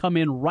be able to come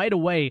in right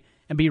away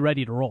and be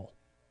ready to roll.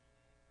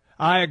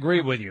 I agree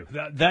with you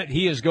that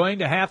he is going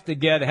to have to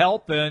get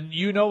help, and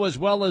you know as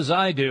well as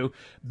I do,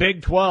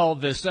 Big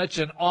 12 is such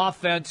an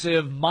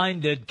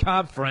offensive-minded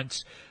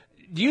conference.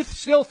 Do you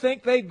still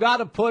think they've got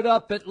to put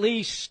up at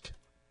least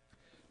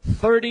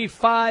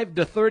 35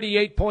 to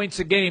 38 points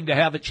a game to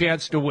have a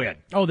chance to win?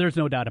 Oh, there's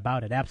no doubt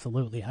about it.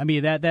 Absolutely. I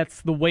mean,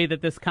 that's the way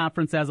that this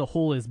conference as a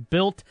whole is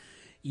built.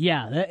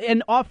 Yeah,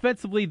 and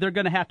offensively, they're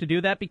going to have to do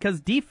that because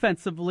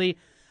defensively,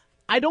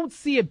 I don't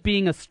see it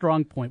being a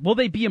strong point. Will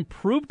they be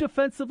improved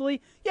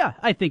defensively? Yeah,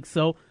 I think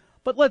so.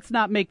 But let's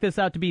not make this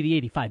out to be the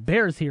 85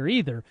 Bears here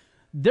either.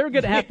 They're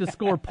going to have to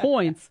score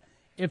points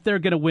if they're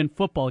going to win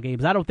football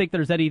games. I don't think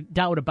there's any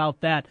doubt about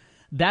that.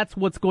 That's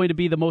what's going to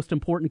be the most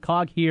important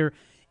cog here.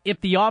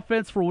 If the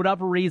offense, for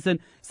whatever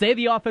reason, say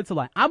the offensive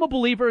line, I'm a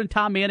believer in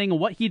Tom Manning and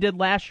what he did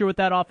last year with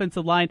that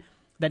offensive line,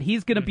 that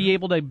he's going to be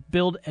able to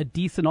build a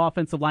decent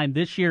offensive line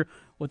this year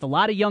with a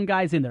lot of young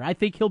guys in there. I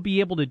think he'll be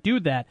able to do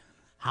that.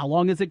 How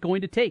long is it going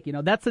to take? You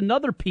know, that's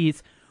another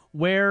piece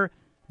where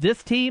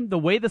this team, the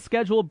way the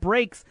schedule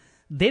breaks,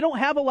 they don't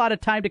have a lot of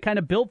time to kind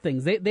of build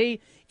things. They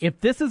if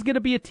this is going to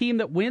be a team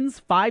that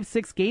wins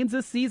 5-6 games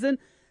this season,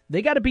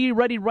 they got to be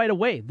ready right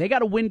away. They got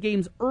to win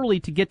games early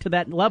to get to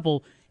that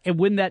level and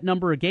win that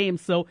number of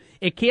games. So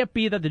it can't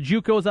be that the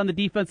JUCOs on the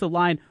defensive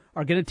line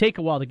are going to take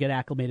a while to get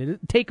acclimated.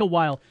 It'll take a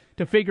while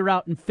to figure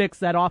out and fix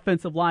that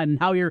offensive line and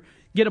how you're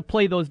going to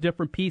play those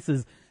different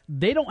pieces.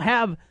 They don't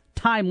have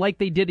time like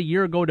they did a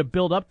year ago to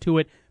build up to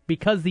it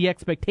because the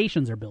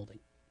expectations are building.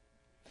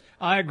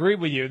 I agree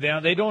with you. Now,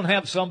 they don't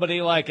have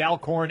somebody like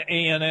Alcorn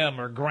A&M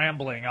or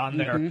Grambling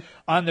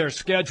on their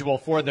schedule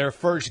for their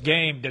first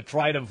game to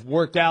try to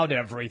work out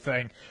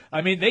everything.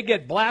 I mean, they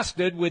get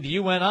blasted with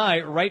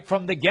UNI right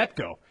from the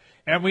get-go.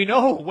 And we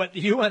know what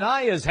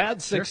UNI has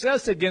had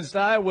success against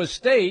Iowa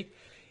State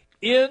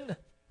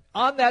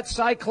on that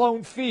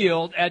Cyclone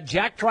field at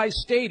Jack Trice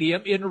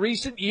Stadium in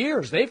recent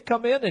years. They've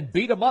come in and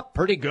beat them up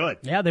pretty good.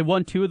 Yeah, they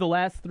won 2 of the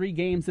last 3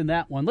 games in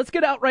that one. Let's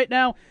get out right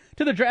now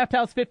to the Draft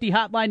House 50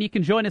 hotline. You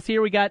can join us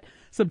here. We got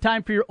some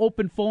time for your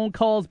open phone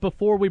calls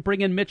before we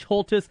bring in Mitch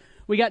Holtis.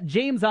 We got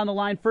James on the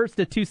line first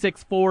at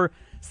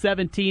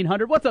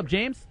 264-1700. What's up,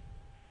 James?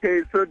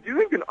 Okay, so do you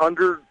think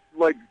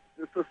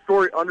the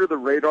story under the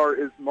radar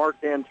is Mark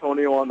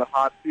D'Antonio on the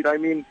hot seat? I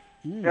mean,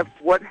 if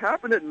what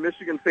happened at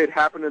Michigan State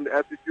happened in the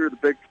SEC or the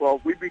Big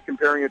 12, we'd be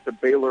comparing it to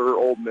Baylor or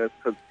Ole Miss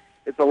because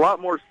it's a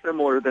lot more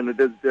similar than it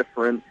is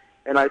different.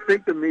 And I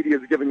think the media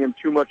is giving him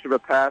too much of a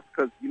pass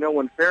because, you know,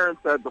 when Ferentz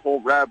had the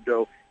whole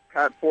rhabdo,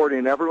 Pat Forty,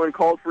 and everyone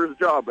called for his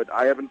job, but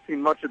I haven't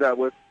seen much of that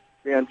with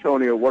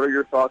D'Antonio. What are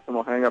your thoughts? And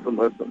I'll hang up and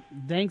listen.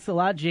 Thanks a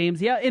lot,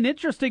 James. Yeah, an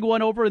interesting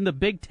one over in the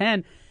Big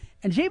Ten.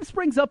 And James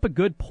brings up a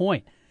good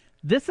point.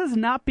 This has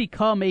not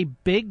become a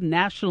big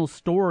national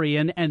story,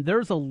 and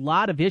there's a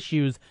lot of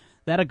issues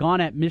that have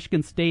gone at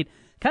Michigan State.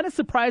 Kind of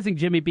surprising,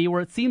 Jimmy B,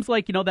 where it seems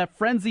like, you know, that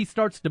frenzy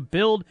starts to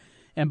build,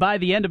 and by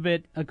the end of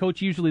it, a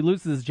coach usually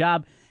loses his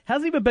job.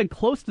 Hasn't even been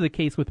close to the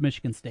case with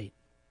Michigan State.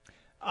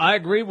 I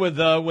agree with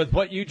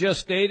what you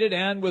just stated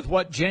and with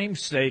what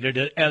James stated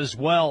as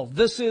well.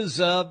 This is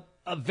a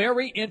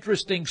very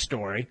interesting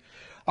story.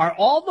 Are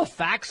all the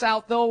facts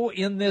out, though,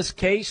 in this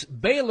case?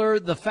 Baylor,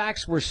 the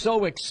facts were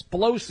so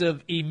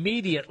explosive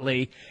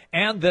immediately,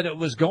 and that it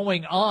was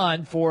going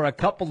on for a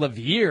couple of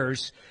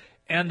years,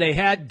 and they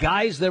had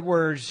guys that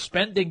were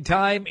spending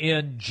time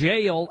in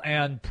jail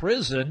and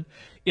prison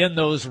in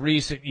those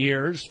recent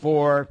years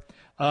for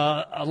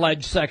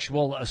alleged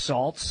sexual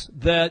assaults,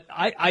 that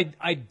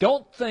I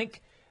don't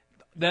think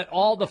that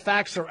all the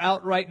facts are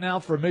out right now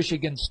for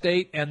Michigan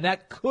State, and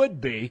that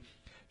could be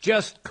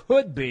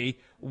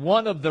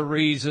one of the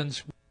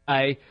reasons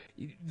why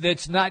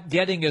that's not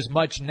getting as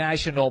much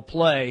national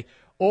play,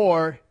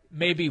 or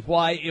maybe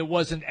why it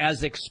wasn't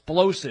as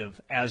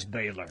explosive as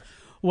Baylor.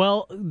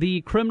 Well,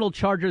 the criminal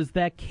charges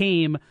that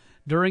came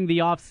during the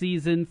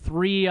offseason,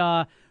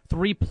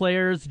 three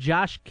players,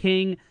 Josh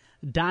King,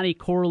 Donnie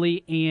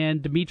Corley,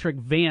 and Demetric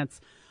Vance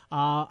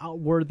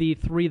were the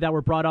three that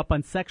were brought up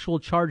on sexual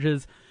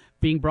charges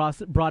being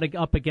brought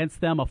up against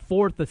them. A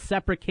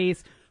separate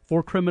case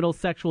for criminal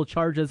sexual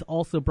charges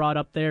also brought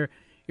up there.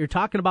 You're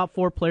talking about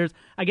 4 players.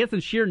 I guess in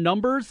sheer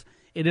numbers,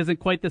 it isn't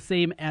quite the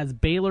same as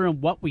Baylor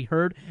and what we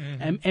heard,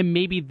 and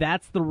maybe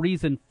that's the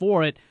reason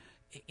for it.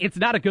 It's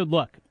not a good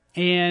look.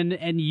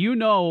 And you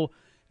know,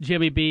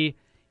 Jimmy B,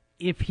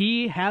 if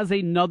he has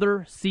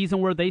another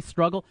season where they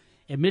struggle,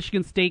 if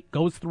Michigan State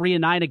goes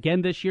 3-9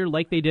 again this year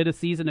like they did a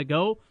season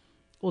ago,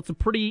 well, it's a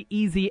pretty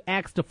easy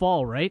axe to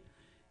fall, right?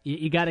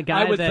 You got a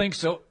guy I would that think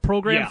so.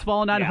 Program's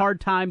falling on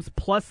hard times,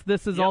 plus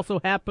this is also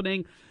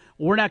happening.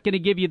 We're not going to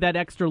give you that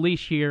extra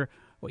leash here.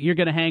 You're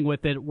going to hang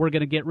with it. We're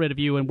going to get rid of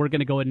you, and we're going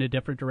to go in a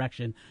different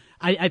direction.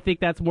 I think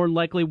that's more than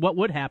likely what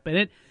would happen.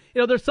 And,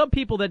 there's some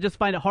people that just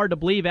find it hard to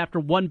believe after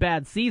one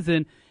bad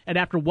season and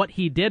after what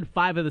he did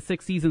 5 of the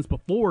 6 seasons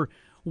before,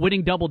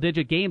 winning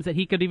double-digit games, that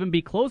he could even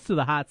be close to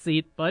the hot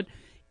seat. But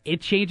it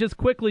changes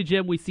quickly,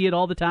 Jim. We see it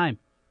all the time.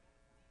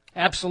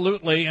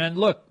 Absolutely. And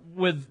look,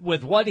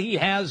 with what he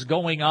has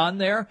going on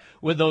there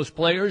with those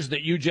players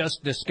that you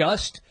just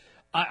discussed,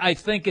 I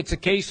think it's a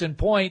case in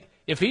point.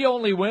 If he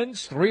only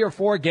wins 3 or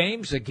 4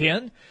 games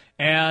again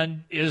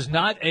and is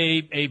not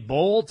a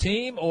bowl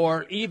team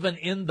or even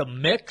in the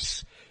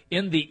mix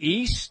in the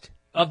East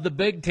of the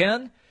Big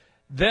Ten,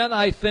 then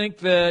I think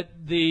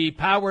that the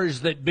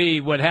powers that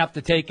be would have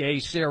to take a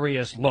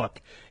serious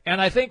look. And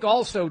I think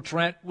also,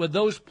 Trent, with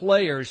those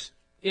players,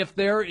 if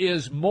there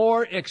is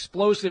more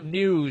explosive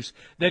news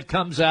that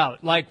comes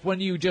out, like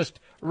when you just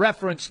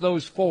reference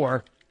those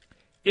 4,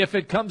 if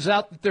it comes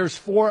out that there's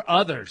 4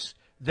 others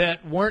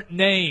that weren't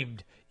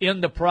named in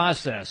the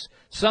process,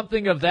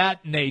 something of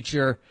that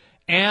nature,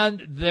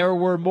 and there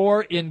were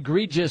more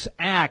egregious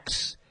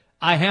acts,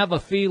 I have a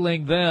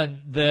feeling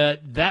then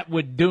that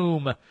would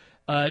doom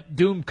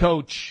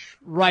Coach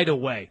right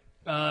away.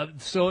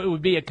 So it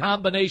would be a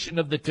combination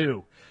of the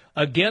two.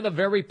 Again, a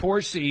very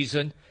poor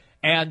season,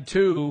 and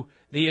 2,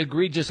 the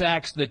egregious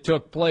acts that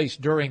took place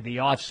during the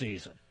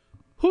offseason.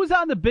 Who's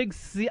on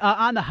the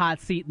on the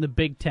hot seat in the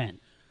Big Ten?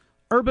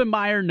 Urban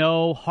Meyer,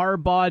 no.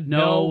 Harbaugh,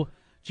 no.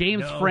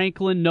 James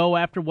Franklin, no,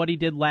 after what he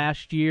did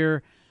last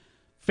year.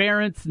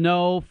 Ferentz,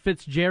 no.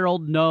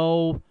 Fitzgerald,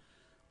 no.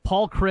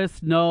 Paul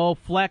Chryst, no.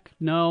 Fleck,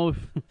 no.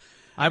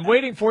 I'm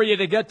waiting for you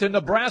to get to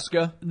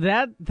Nebraska.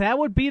 That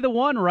would be the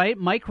one, right?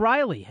 Mike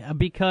Riley,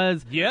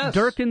 because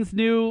Durkin's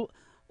new.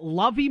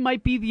 Lovey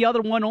might be the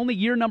other one, only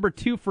year number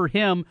 2 for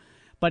him,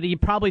 but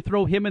he'd probably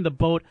throw him in the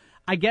boat.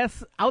 I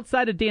guess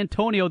outside of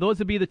D'Antonio, those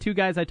would be the 2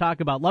 guys I talk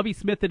about. Lovey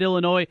Smith at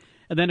Illinois,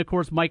 and then, of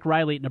course, Mike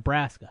Riley at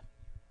Nebraska.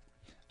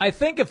 I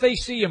think if they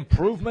see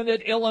improvement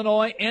at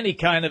Illinois, any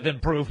kind of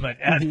improvement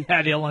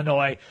at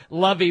Illinois,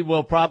 Lovey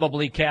will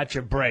probably catch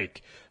a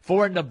break.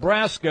 For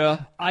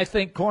Nebraska, I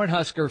think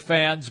Cornhusker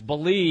fans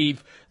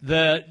believe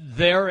that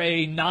they're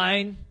a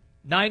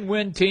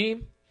 9-win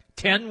team,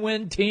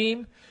 10-win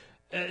team.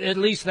 At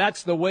least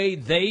that's the way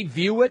they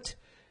view it,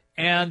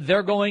 and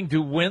they're going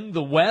to win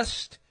the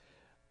West.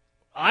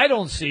 I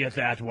don't see it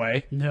that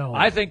way. No.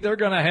 I think they're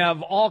going to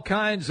have all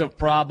kinds of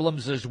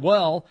problems as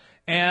well,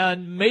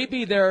 and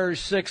maybe they're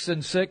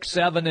 6-6,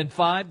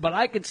 7-5, but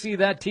I could see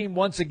that team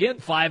once again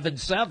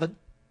 5-7.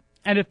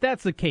 And if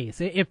that's the case,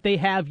 if they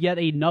have yet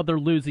another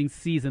losing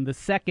season, the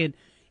second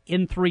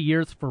in 3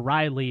 years for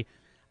Riley,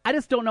 I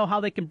just don't know how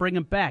they can bring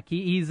him back.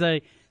 He's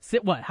how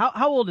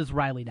old is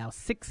Riley now?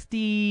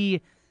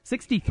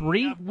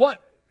 63?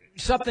 What?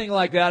 Something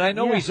like that. I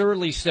know he's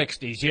early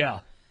 60s,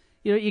 yeah.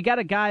 You got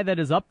a guy that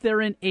is up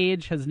there in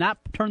age, has not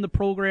turned the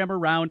program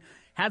around,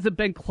 hasn't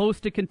been close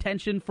to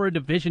contention for a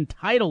division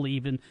title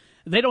even.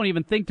 They don't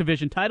even think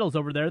division titles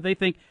over there. They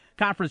think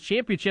conference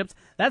championships.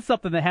 That's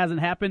something that hasn't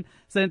happened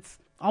since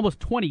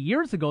almost 20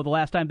 years ago, the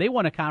last time they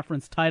won a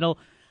conference title.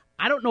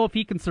 I don't know if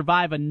he can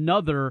survive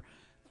another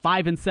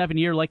 5-7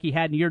 year like he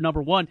had in year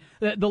number 1.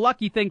 The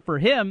lucky thing for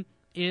him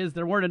is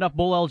there weren't enough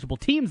bowl-eligible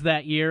teams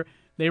that year.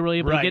 They were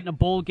able to get in a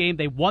bowl game.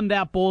 They won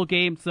that bowl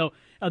game, so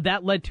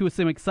that led to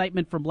some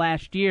excitement from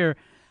last year.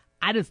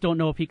 I just don't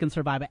know if he can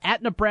survive it.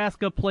 At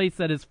Nebraska, a place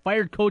that has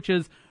fired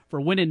coaches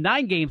for winning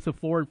 9 games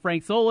before, and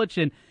Frank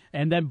Solich,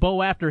 and then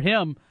Bo after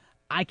him.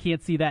 I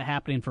can't see that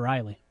happening for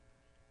Riley.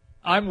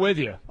 I'm with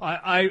you.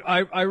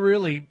 I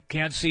really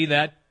can't see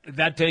that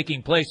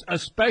taking place,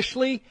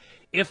 especially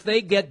if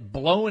they get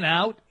blown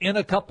out in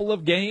a couple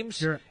of games,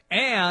 sure.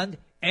 and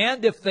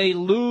if they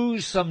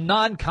lose some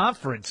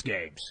non-conference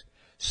games.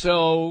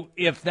 So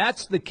if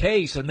that's the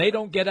case and they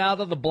don't get out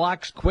of the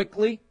blocks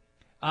quickly,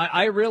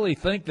 I really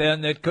think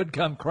then it could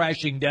come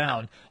crashing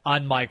down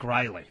on Mike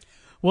Riley.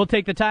 We'll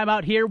take the time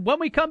out here. When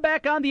we come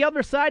back on the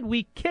other side,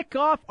 we kick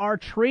off our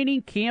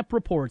training camp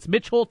reports.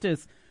 Mitch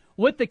Holtis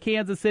with the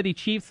Kansas City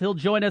Chiefs. He'll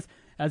join us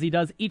as he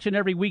does each and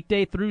every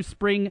weekday through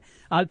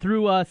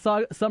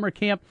summer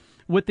camp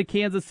with the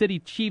Kansas City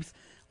Chiefs.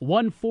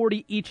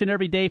 1:40 each and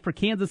every day for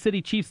Kansas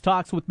City Chiefs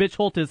Talks with Mitch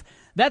Holtis.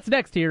 That's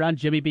next here on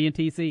Jimmy B and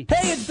TC.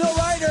 Hey, it's Bill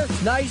Ryder.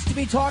 Nice to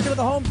be talking to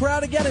the home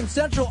crowd again in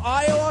Central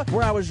Iowa,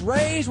 where I was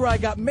raised, where I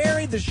got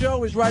married. The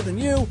show is right than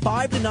you,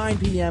 5 to 9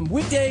 p.m.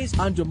 weekdays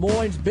on Des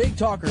Moines Big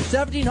Talker,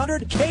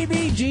 1700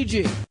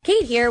 KBGG.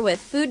 Kate here with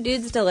Food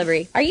Dudes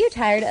Delivery. Are you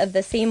tired of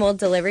the same old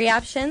delivery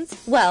options?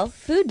 Well,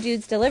 Food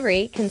Dudes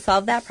Delivery can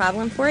solve that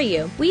problem for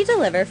you. We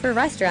deliver for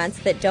restaurants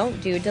that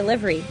don't do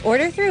delivery.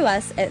 Order through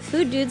us at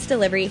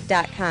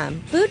fooddudesdelivery.com.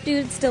 Food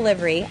Dudes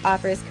Delivery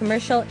offers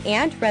commercial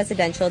and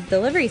residential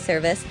delivery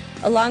service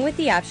along with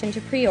the option to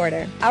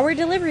pre-order. Our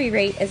delivery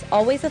rate is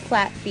always a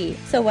flat fee,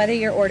 so whether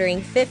you're ordering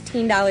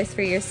 $15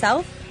 for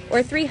yourself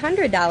or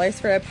 $300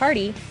 for a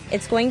party,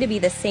 it's going to be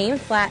the same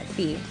flat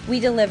fee. We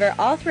deliver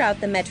all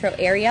throughout the metro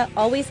area,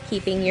 always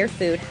keeping your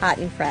food hot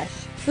and fresh.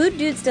 Food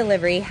Dudes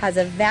Delivery has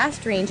a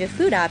vast range of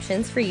food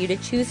options for you to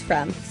choose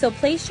from, so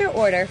place your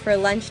order for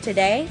lunch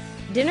today,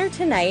 dinner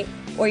tonight,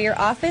 or your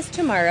office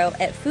tomorrow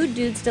at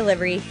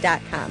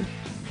fooddudesdelivery.com.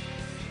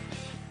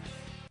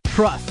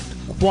 Trust,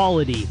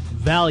 quality,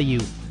 value.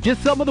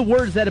 Just some of the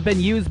words that have been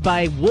used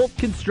by Wolf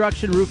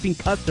Construction Roofing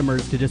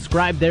customers to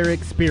describe their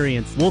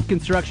experience. Wolf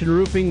Construction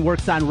Roofing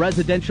works on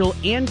residential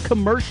and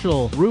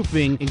commercial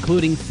roofing,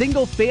 including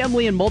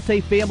single-family and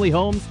multi-family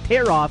homes,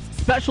 tear-offs,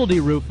 specialty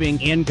roofing,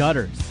 and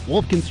gutters.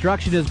 Wolf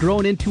Construction has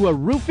grown into a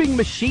roofing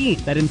machine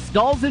that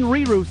installs and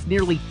re-roofs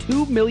nearly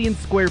 2 million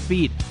square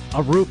feet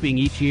of roofing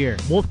each year.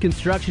 Wolf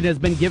Construction has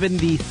been given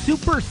the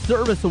Super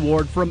Service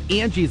Award from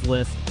Angie's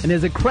List and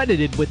is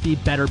accredited with the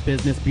Better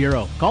Business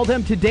Bureau. Call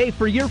them today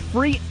for your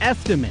free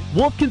estimate.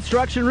 Wolf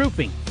Construction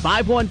Roofing,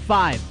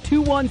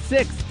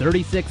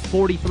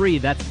 515-216-3643.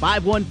 That's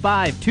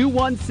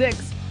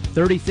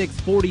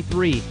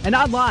 515-216-3643. And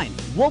online,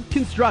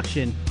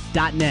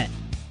 wolfconstruction.net.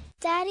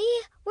 Daddy,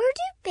 where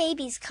do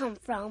babies come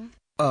from?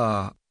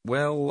 Honey?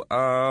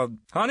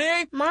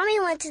 Mommy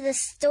went to the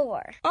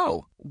store.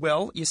 Oh,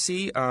 well, you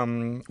see,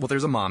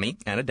 there's a mommy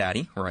and a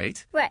daddy,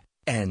 right? Right.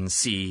 And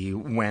see,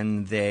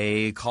 when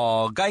they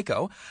call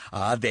Geico,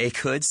 they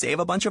could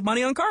save a bunch of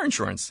money on car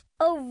insurance.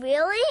 Oh,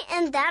 really?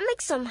 And that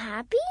makes them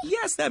happy?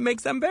 Yes, that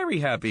makes them very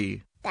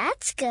happy.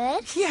 That's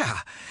good. Yeah.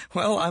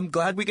 Well, I'm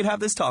glad we could have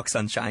this talk,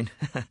 Sunshine.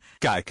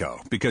 Geico,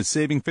 because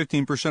saving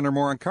 15% or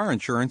more on car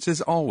insurance is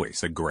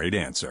always a great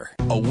answer.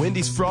 A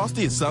Wendy's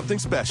Frosty is something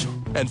special.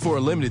 And for a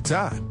limited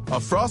time,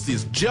 a Frosty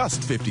is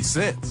just 50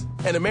 cents.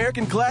 An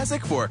American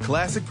classic for a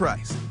classic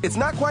price. It's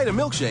not quite a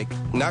milkshake,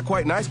 not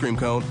quite an ice cream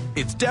cone.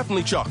 It's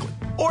definitely chocolate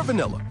or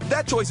vanilla.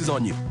 That choice is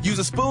on you. Use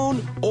a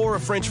spoon or a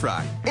French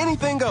fry.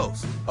 Anything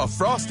goes. A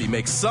Frosty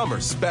makes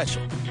summer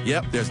special.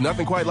 Yep, there's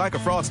nothing quite like a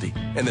Frosty.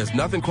 And there's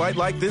nothing quite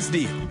like this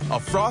deal. A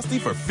Frosty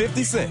for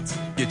 50 cents.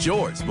 Get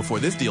yours before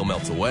this deal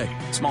melts away.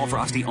 Small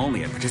Frosty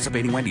only at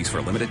participating Wendy's for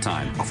a limited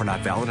time. Offer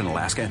not valid in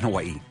Alaska and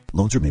Hawaii.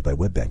 Loans are made by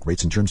WebBank.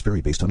 Rates and terms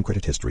vary based on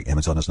credit history.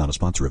 Amazon is not a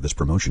sponsor of this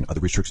promotion. Other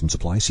restrictions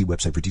apply. See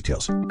website for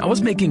details. I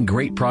was making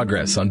great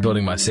progress on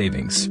building my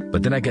savings,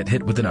 but then I got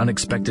hit with an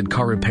unexpected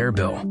car repair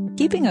bill.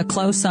 Keeping a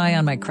close eye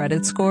on my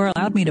credit score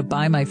allowed me to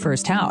buy my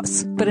first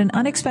house, but an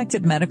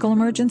unexpected medical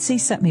emergency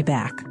set me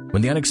back.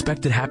 When the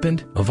unexpected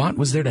happened, Avant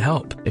was there to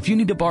help. If you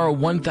need to borrow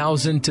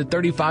 $1,000 to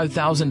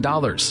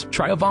 $35,000,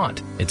 try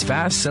Avant. It's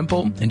fast,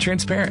 simple, and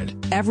transparent.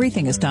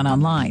 Everything is done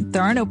online.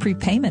 There are no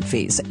prepayment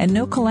fees, and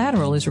no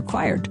collateral is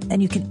required.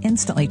 And you can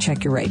instantly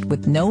check your rate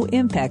with no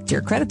impact to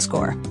your credit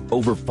score.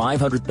 Over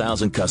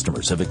 500,000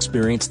 customers have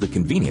experienced the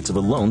convenience of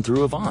a loan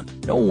through Avant.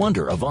 No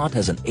wonder Avant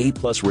has an A+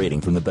 rating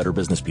from the Better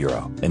Business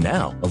Bureau. And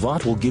now,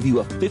 Avant will give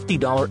you a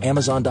 $50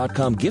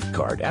 Amazon.com gift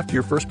card after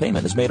your first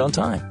payment is made on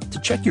time. To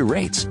check your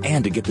rates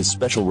and to get this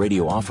special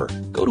radio offer,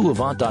 go to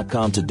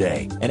Avant.com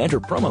today and enter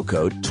promo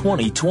code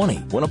 2020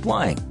 when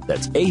applying.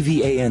 That's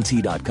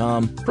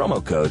AVANT.com,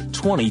 promo code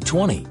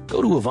 2020.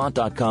 Go to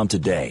Avant.com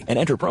today and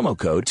enter promo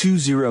code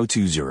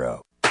 2020.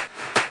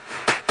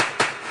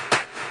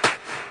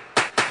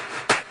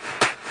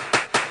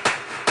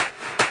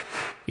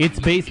 It's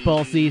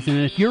baseball season,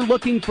 and if you're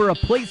looking for a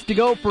place to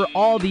go for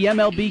all the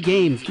MLB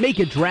games, make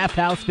it Draft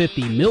House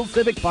 50, Mill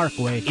Civic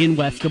Parkway in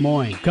West Des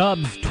Moines.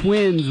 Cubs,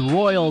 Twins,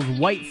 Royals,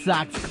 White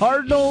Sox,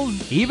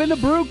 Cardinals, even the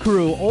Brew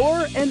Crew,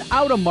 or an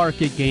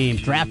out-of-market game.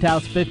 Draft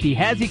House 50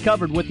 has you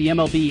covered with the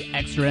MLB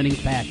Extra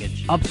Innings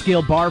package.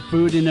 Upscale bar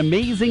food and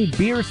amazing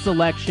beer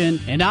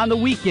selection, and on the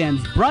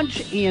weekends,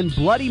 brunch and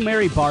Bloody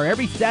Mary bar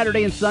every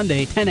Saturday and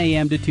Sunday, 10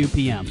 a.m. to 2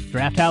 p.m.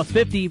 Draft House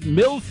 50,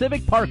 Mill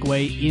Civic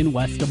Parkway in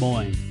West Des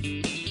Moines.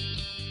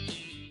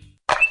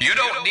 You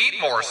don't need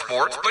more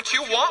sports, but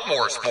you want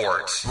more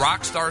sports.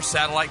 Rockstar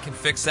Satellite can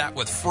fix that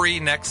with free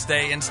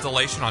next-day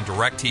installation on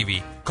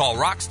DirecTV. Call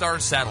Rockstar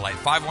Satellite,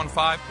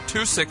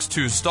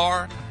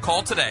 515-262-STAR.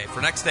 Call today for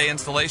next-day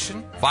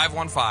installation,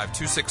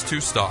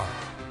 515-262-STAR.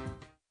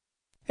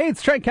 Hey,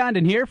 it's Trent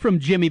Condon here from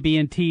Jimmy B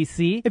and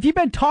TC. If you've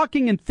been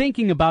talking and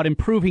thinking about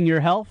improving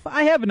your health,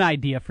 I have an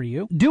idea for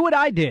you. Do what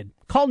I did.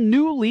 Call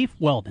New Leaf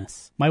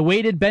Wellness. My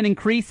weight had been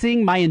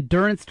increasing, my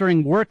endurance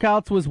during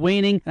workouts was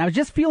waning, and I was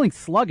just feeling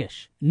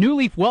sluggish. New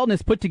Leaf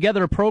Wellness put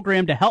together a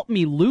program to help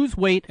me lose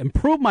weight,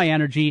 improve my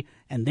energy,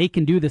 and they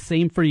can do the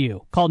same for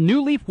you. Call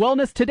New Leaf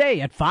Wellness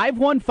today at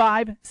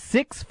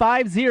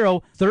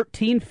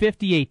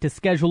 515-650-1358 to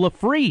schedule a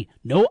free,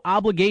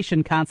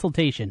 no-obligation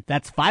consultation.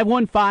 That's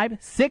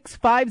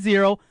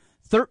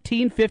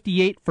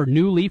 515-650-1358 for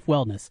New Leaf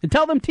Wellness. And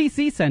tell them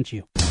TC sent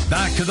you.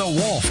 Back to the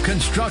Wolf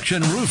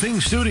Construction Roofing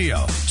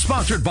Studio,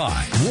 sponsored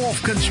by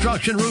Wolf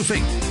Construction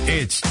Roofing.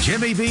 It's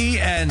Jimmy B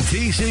and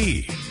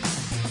TC.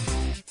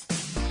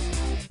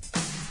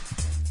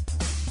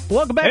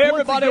 Welcome back, hey,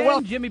 everybody.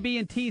 Welcome. Jimmy B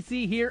and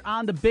TC here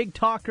on the Big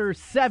Talker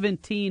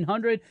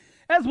 1700,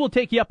 as we'll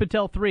take you up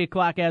until 3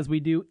 o'clock as we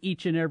do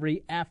each and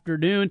every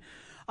afternoon.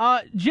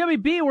 Jimmy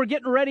B, we're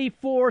getting ready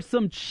for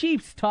some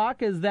Chiefs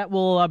talk, as that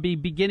will be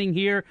beginning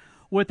here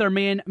with our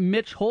man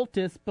Mitch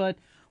Holtis, but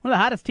one of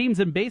the hottest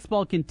teams in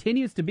baseball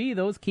continues to be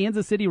those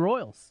Kansas City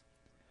Royals.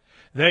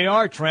 They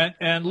are, Trent.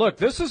 And look,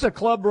 this is a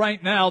club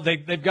right now.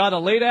 They've got a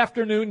late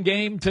afternoon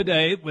game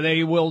today.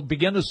 They will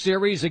begin a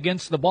series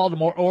against the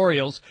Baltimore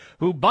Orioles,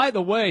 who, by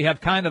the way, have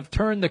kind of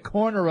turned the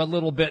corner a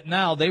little bit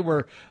now. They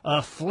were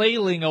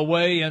flailing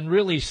away and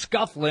really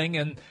scuffling,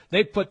 and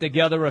they put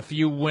together a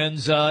few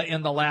wins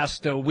in the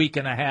last week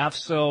and a half.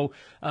 So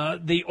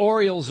the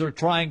Orioles are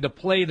trying to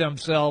play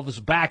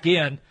themselves back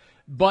in.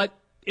 But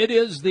it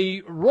is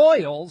the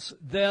Royals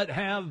that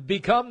have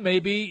become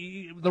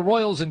maybe the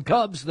Royals and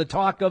Cubs, the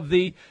talk of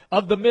the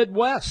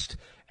Midwest,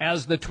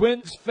 as the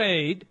Twins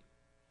fade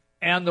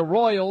and the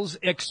Royals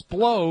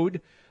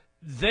explode.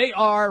 They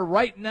are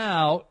right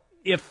now,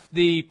 if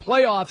the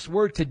playoffs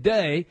were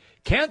today,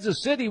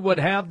 Kansas City would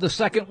have the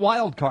second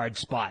wild card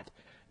spot.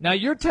 Now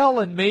you're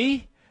telling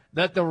me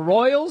that the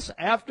Royals,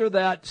 after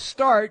that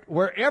start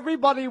where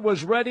everybody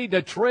was ready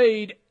to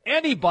trade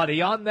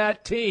anybody on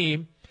that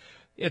team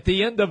at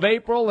the end of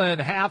April and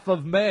half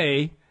of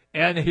May,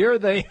 and here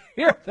they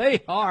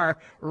are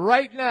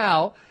right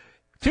now,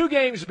 2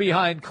 games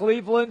behind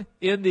Cleveland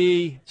in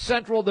the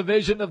Central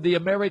Division of the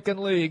American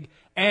League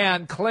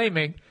and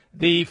claiming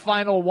the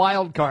final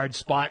wild card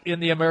spot in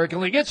the American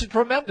League. It's a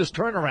tremendous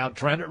turnaround,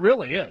 Trent. It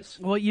really is.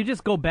 Well, you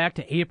just go back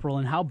to April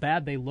and how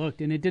bad they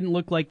looked, and it didn't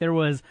look like there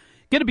was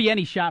going to be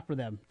any shot for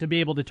them to be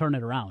able to turn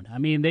it around. I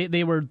mean,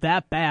 they were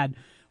that bad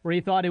where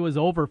you thought it was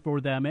over for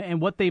them, and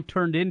what they've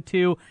turned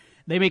into.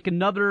 They make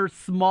another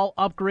small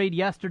upgrade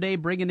yesterday,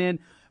 bringing in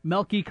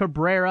Melky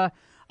Cabrera,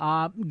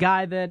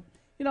 guy that,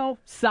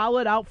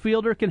 solid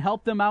outfielder, can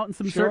help them out in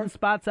some certain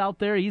spots out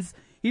there. He's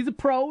a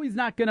pro. He's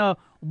not going to,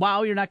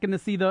 you're not going to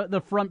see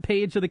the front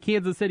page of the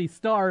Kansas City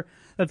Star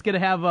that's going to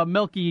have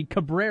Melky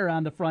Cabrera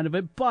on the front of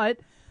it. But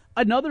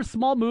another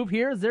small move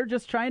here is they're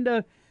just trying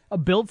to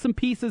build some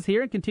pieces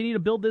here and continue to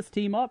build this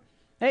team up.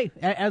 Hey,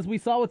 as we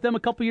saw with them a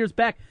couple years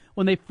back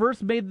when they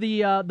first made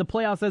the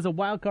playoffs as a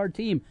wild card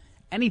team,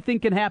 anything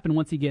can happen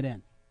once you get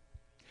in.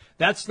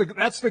 That's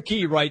the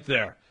key right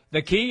there.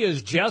 The key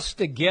is just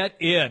to get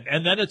in,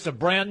 and then it's a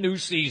brand new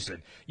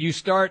season. You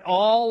start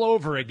all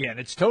over again.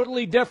 It's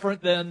totally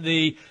different than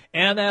the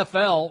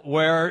NFL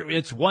where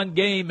it's one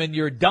game and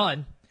you're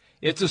done.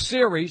 It's a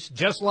series,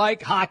 just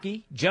like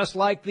hockey, just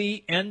like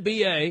the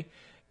NBA,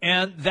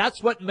 and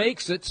that's what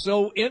makes it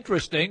so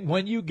interesting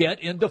when you get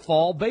into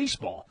fall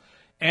baseball.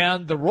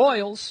 And the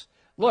Royals,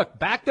 look,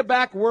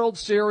 back-to-back World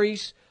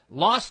Series,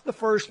 lost the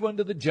first one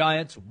to the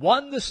Giants,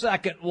 won the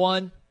second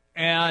one,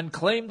 and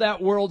claimed that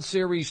World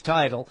Series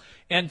title.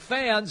 And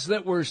fans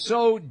that were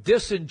so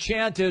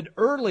disenchanted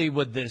early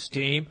with this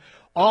team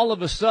all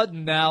of a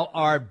sudden now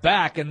are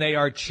back, and they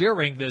are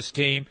cheering this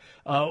team.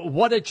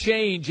 What a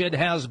change it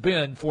has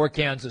been for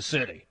Kansas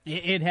City.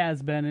 It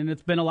has been, and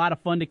it's been a lot of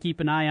fun to keep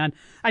an eye on.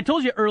 I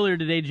told you earlier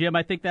today, Jim,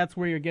 I think that's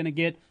where you're going to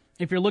get,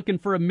 if you're looking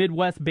for a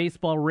Midwest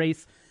baseball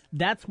race,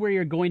 that's where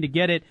you're going to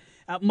get it.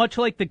 Much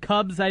like the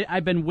Cubs,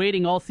 I've been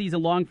waiting all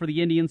season long for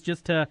the Indians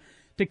just to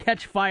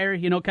catch fire,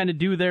 kind of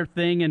do their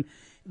thing, and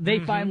they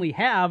finally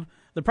have.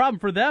 The problem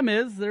for them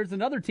is there's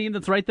another team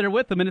that's right there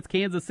with them, and it's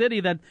Kansas City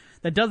that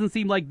doesn't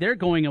seem like they're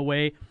going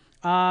away.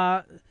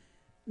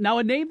 Now,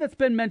 a name that's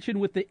been mentioned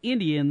with the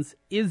Indians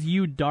is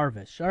Yu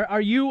Darvish.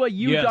 Are you a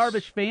Yu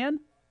Darvish fan?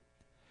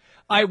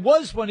 I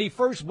was when he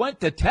first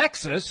went to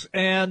Texas,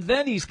 and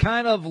then he's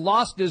kind of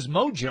lost his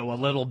mojo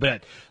a little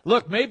bit.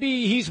 Look,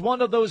 maybe he's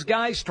one of those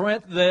guys,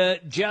 Trent,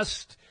 that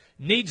just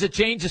needs a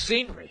change of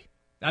scenery.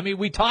 I mean,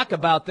 we talk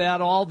about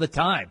that all the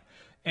time.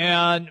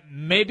 And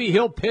maybe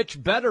he'll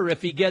pitch better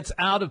if he gets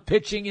out of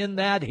pitching in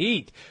that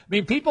heat. I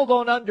mean, people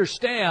don't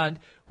understand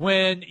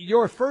when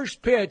your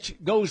first pitch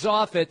goes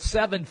off at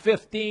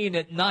 7:15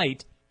 at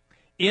night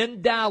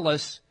in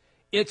Dallas,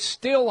 it's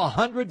still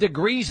 100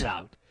 degrees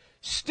out.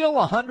 Still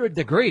 100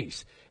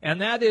 degrees.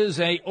 And that is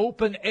a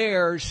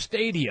open-air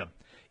stadium.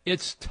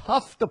 It's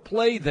tough to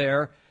play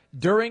there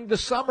during the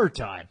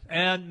summertime.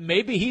 And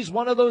maybe he's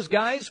one of those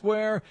guys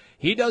where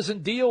he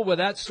doesn't deal with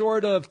that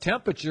sort of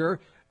temperature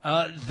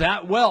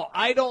that well.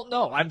 I don't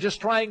know.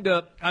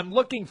 I'm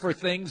looking for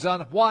things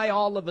on why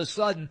all of a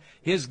sudden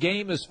his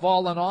game has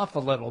fallen off a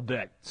little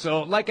bit.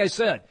 So, like I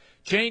said,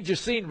 change of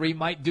scenery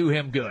might do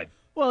him good.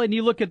 Well, and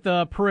you look at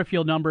the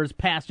peripheral numbers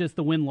past just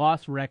the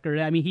win-loss record.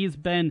 I mean, he's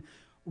been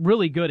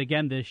really good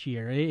again this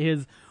year.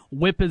 His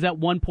whip is at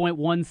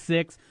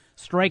 1.16.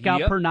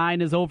 Strikeout per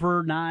 9 is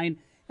over 9.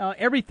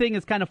 Everything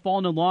is kind of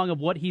fallen along of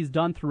what he's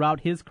done throughout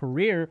his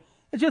career.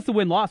 It's just the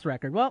win-loss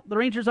record. Well, the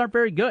Rangers aren't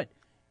very good.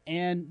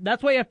 And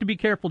that's why you have to be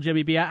careful,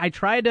 Jimmy B. I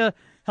try to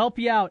help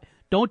you out.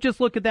 Don't just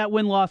look at that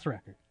win-loss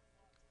record.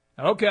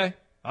 Okay.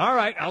 All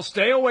right. I'll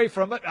stay away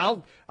from it.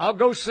 I'll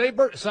go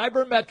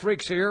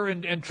cybermetrics here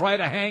and try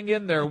to hang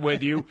in there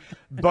with you.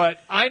 But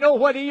I know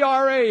what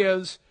ERA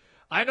is.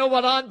 I know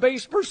what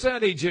on-base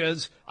percentage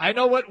is. I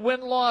know what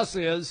win-loss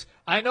is.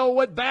 I know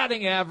what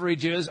batting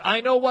average is.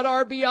 I know what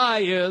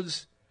RBI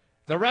is.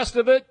 The rest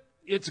of it,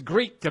 it's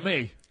Greek to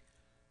me.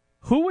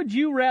 Who would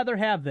you rather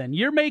have then?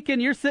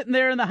 You're sitting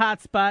there in the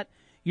hot spot.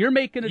 You're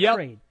making a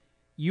trade.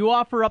 You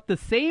offer up the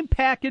same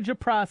package of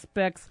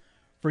prospects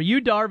for Yu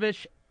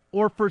Darvish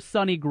or for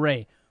Sonny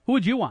Gray. Who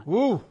would you want?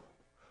 Ooh.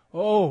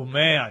 Oh,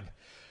 man.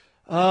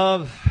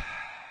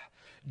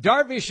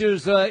 Darvish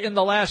is in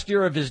the last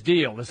year of his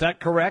deal. Is that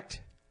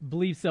correct?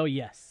 Believe so,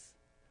 yes.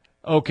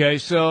 Okay,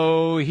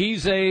 so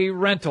he's a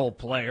rental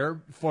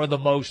player for the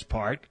most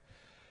part.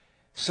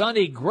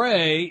 Sonny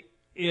Gray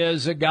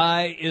is a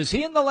guy, is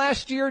he in the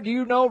last year, do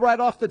you know right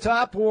off the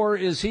top, or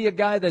is he a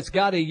guy that's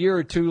got a year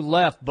or two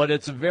left, but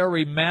it's a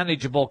very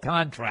manageable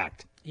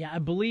contract? Yeah, I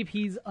believe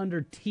he's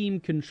under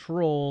team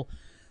control.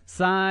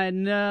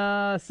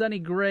 Sonny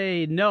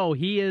Gray, no,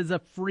 he is a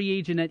free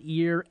agent at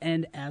year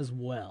end as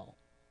well.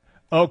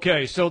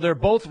 Okay, so they're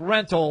both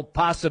rental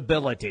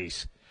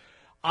possibilities.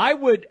 I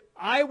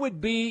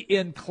would be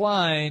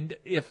inclined,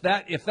 if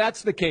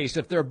that's the case,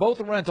 if they're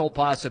both rental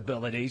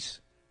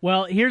possibilities.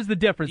 Well, here's the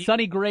difference.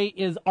 Sonny Gray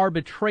is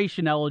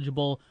arbitration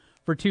eligible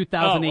for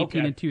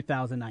 2018 and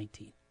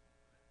 2019.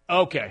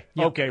 Okay,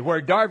 okay,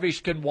 where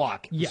Darvish can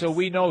walk. Yes. So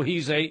we know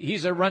he's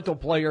a rental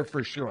player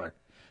for sure.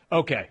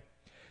 Okay.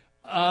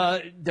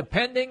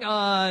 Depending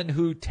on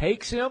who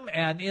takes him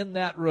and in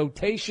that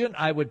rotation,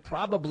 I would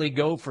probably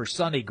go for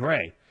Sonny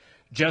Gray,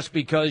 just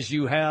because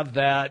you have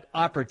that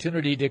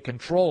opportunity to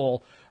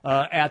control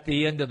at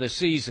the end of the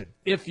season.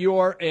 If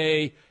you're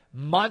a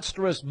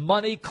monstrous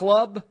money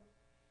club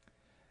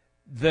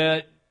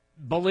that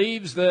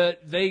believes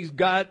that they've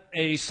got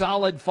a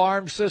solid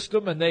farm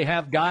system and they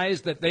have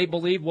guys that they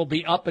believe will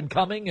be up and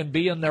coming and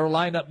be in their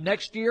lineup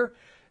next year,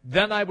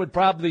 then I would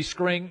probably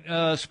spring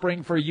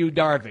for Yu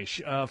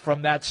Darvish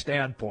from that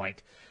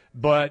standpoint.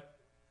 But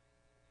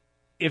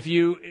if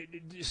you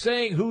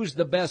saying who's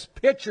the best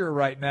pitcher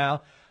right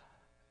now,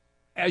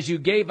 as you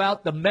gave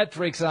out the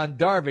metrics on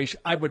Darvish,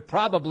 I would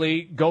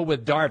probably go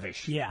with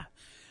Darvish. Yeah.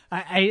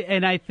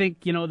 I think,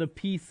 the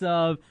piece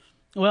of,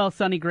 well,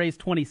 Sonny Gray's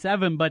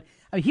 27, but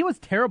he was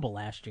terrible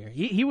last year.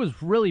 He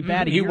was really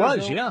bad a year ago. He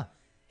was, yeah.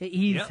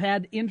 He's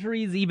had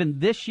injuries even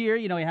this year.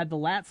 He had the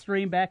lat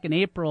strain back in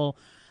April.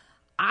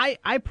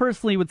 I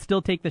personally would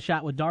still take the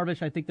shot with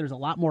Darvish. I think there's a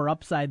lot more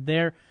upside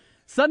there.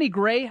 Sonny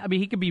Gray,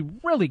 he could be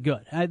really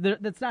good.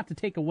 That's not to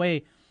take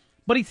away,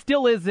 but he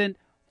still isn't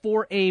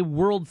for a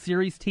World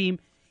Series team.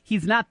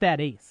 He's not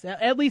that ace,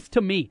 at least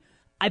to me.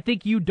 I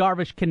think Yu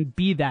Darvish can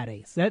be that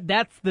ace.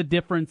 That's the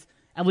difference,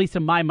 at least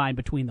in my mind,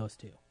 between those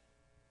two.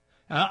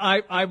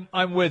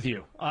 I'm with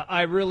you.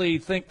 I really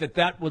think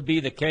that would be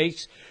the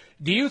case.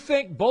 Do you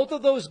think both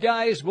of those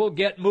guys will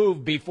get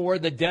moved before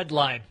the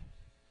deadline?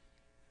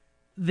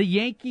 The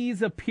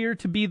Yankees appear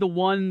to be the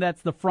one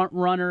that's the front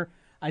runner.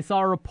 I saw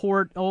a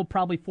report,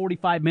 probably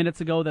 45 minutes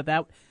ago,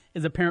 that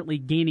is apparently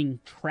gaining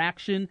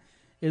traction,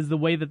 is the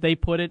way that they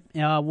put it,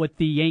 with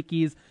the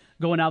Yankees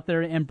going out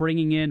there and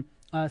bringing in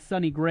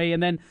Sonny Gray.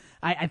 And then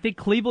I think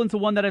Cleveland's the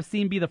one that I've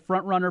seen be the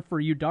front runner for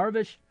Yu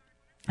Darvish,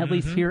 at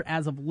least here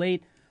as of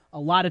late. A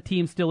lot of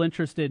teams still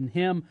interested in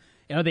him.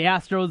 The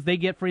Astros, they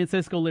get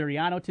Francisco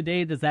Liriano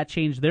today. Does that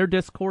change their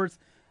discourse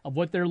of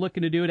what they're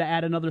looking to do to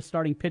add another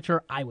starting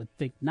pitcher? I would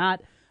think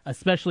not,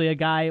 especially a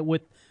guy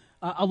with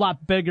a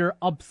lot bigger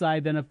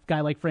upside than a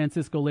guy like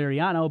Francisco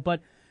Liriano.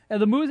 But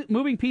the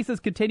moving pieces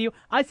continue.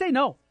 I say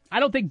no. I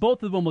don't think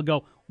both of them will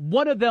go.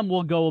 One of them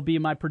will go, will be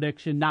my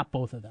prediction, not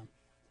both of them.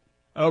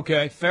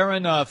 Okay, fair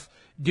enough.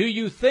 Do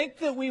you think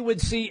that we would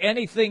see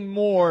anything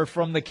more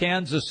from the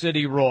Kansas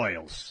City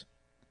Royals?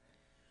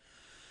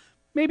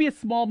 Maybe a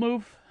small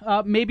move,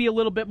 maybe a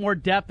little bit more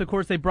depth. Of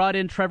course, they brought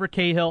in Trevor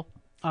Cahill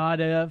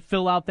to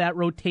fill out that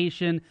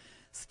rotation.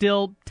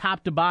 Still,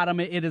 top to bottom,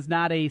 it is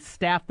not a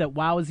staff that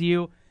wows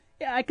you.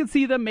 Yeah, I could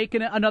see them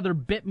making another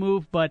bit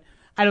move, but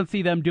I don't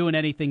see them doing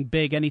anything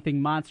big,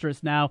 anything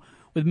monstrous now.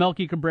 With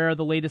Melky Cabrera,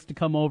 the latest to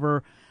come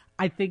over,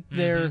 I think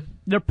they're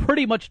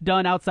pretty much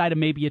done outside of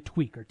maybe a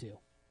tweak or two.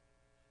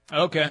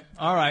 Okay,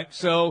 all right.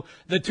 So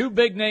the two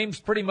big names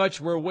pretty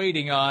much we're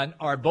waiting on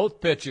are both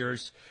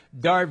pitchers,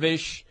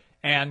 Darvish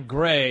and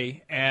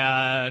Gray,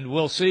 and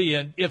we'll see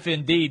if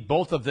indeed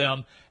both of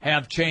them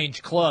have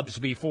changed clubs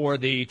before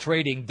the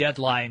trading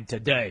deadline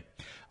today.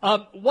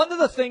 One of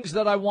the things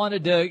that I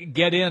wanted to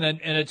get in, and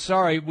it's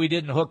sorry we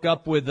didn't hook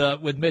up with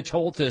Mitch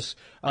Holthus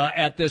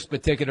at this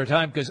particular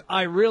time, because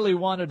I really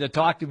wanted to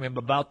talk to him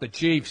about the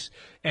Chiefs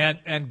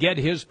and get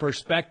his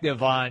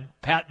perspective on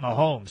Pat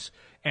Mahomes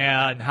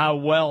and how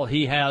well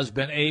he has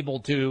been able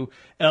to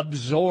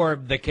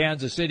absorb the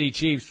Kansas City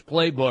Chiefs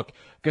playbook,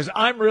 because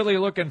I'm really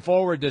looking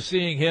forward to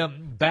seeing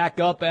him back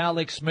up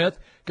Alex Smith,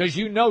 because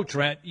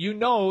Trent,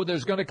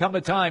 there's going to come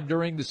a time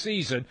during the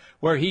season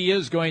where he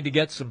is going to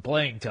get some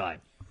playing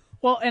time.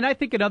 Well, and I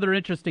think another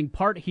interesting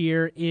part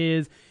here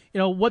is,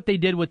 what they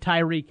did with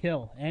Tyreek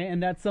Hill.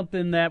 And that's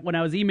something that when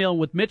I was emailing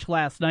with Mitch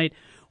last night,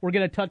 we're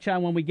going to touch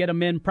on when we get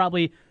him in.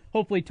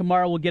 Hopefully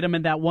tomorrow we'll get him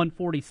in that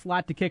 140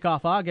 slot to kick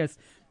off August.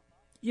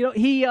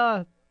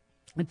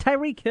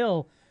 Tyreek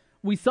Hill,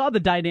 we saw the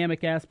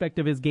dynamic aspect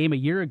of his game a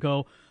year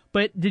ago,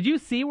 but did you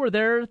see where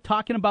they're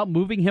talking about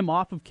moving him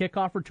off of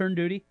kickoff return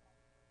duty?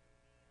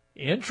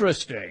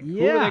 Interesting.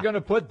 Yeah. Who are they going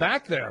to put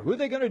back there? Who are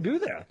they going to do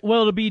that?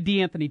 Well, it'll be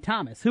DeAnthony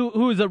Thomas,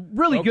 who is a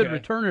really good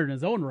returner in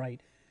his own right.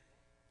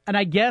 And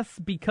I guess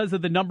because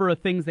of the number of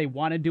things they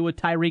want to do with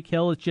Tyreek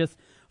Hill, it's just,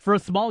 for a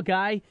small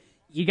guy,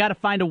 you got to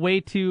find a way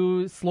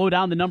to slow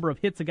down the number of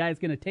hits a guy's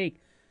going to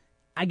take.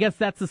 I guess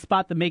that's the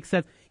spot that makes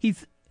sense.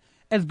 He's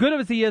as good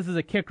as he is as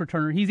a kick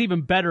returner. He's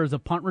even better as a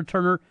punt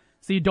returner,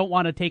 so you don't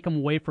want to take him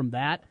away from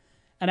that.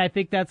 And I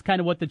think that's kind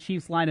of what the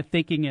Chiefs' line of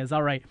thinking is.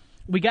 All right,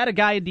 we got a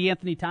guy in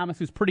DeAnthony Thomas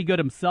who's pretty good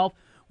himself.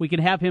 We can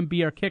have him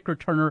be our kick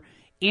returner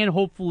and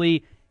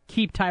hopefully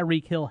keep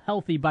Tyreek Hill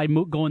healthy by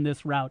going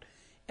this route.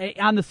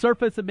 On the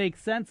surface, it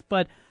makes sense,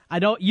 but I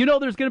don't.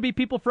 There's going to be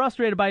people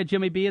frustrated by it,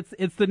 Jimmy B.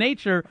 It's the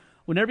nature.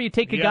 Whenever you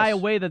take a guy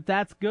away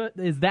that's good,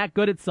 is that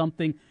good at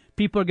something,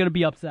 people are going to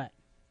be upset.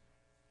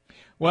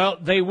 Well,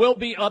 they will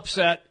be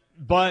upset,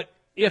 but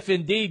if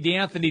indeed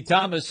DeAnthony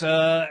Thomas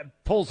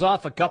pulls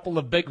off a couple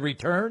of big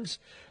returns,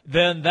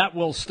 then that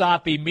will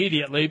stop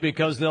immediately,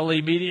 because they'll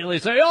immediately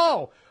say,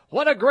 oh,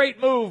 what a great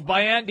move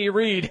by Andy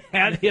Reid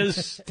and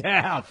his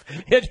staff.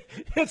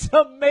 It's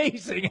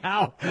amazing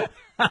how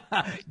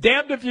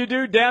damned if you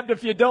do, damned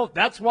if you don't.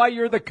 That's why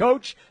you're the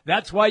coach.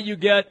 That's why you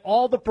get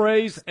all the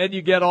praise and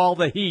you get all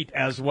the heat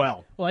as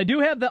well. Well, I do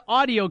have the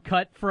audio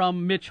cut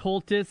from Mitch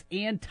Holthus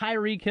and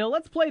Tyreek Hill.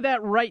 Let's play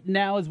that right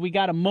now as we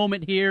got a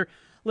moment here.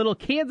 Little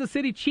Kansas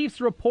City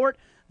Chiefs report.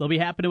 They'll be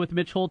happening with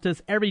Mitch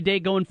Holthus every day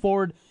going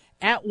forward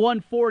at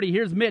 1:40.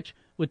 Here's Mitch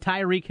with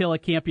Tyreek Hill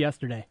at camp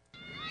yesterday.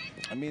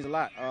 It means a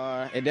lot.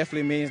 It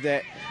definitely means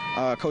that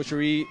Coach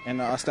Reid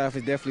and our staff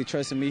is definitely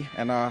trusting me,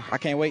 and I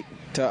can't wait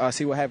to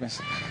see what happens.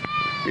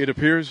 It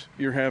appears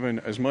you're having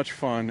as much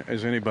fun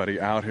as anybody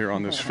out here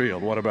on this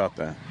field. What about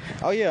that?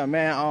 Oh, yeah,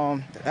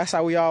 man. That's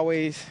how we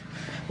always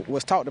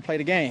was taught to play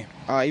the game.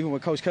 Even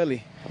with Coach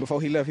Culley,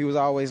 before he left, he was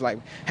always like,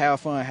 have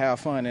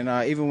fun.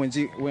 And even when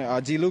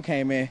G. Lou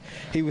came in,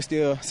 he was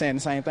still saying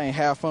the same thing,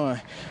 have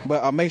fun.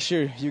 But make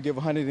sure you give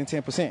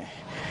 110%.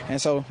 And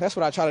so that's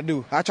what I try to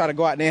do. I try to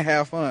go out there and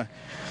have fun.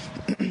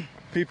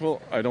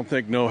 People, I don't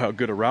think, know how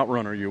good a route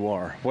runner you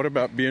are. What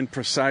about being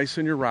precise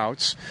in your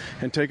routes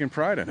and taking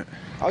pride in it?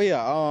 Oh,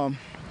 yeah.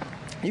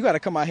 You got to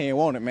come out here and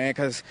want it, man,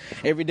 because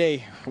every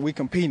day we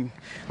competing,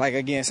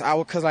 against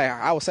our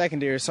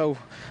secondary is so,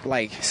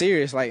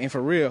 serious, and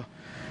for real.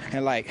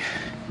 And,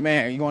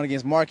 man, you're going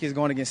against Marcus,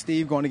 going against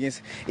Steve, going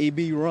against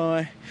E.B.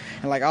 Run,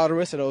 and, all the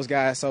rest of those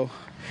guys. So,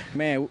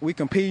 man, we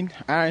competing.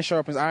 Iron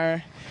sharpens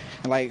iron.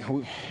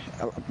 And,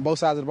 both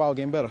sides of the ball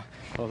getting better.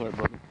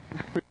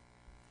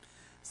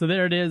 So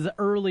there it is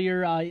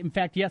earlier. In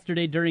fact,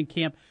 yesterday during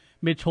camp,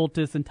 Mitch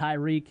Holthus and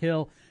Tyreek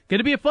Hill. Going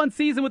to be a fun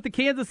season with the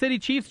Kansas City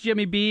Chiefs,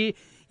 Jimmy B.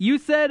 You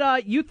said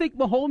you think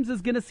Mahomes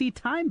is going to see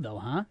time, though,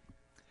 huh?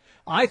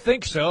 I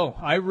think so.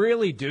 I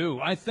really do.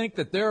 I think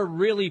that they're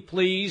really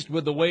pleased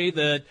with the way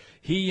that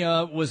he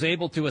was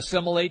able to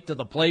assimilate to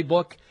the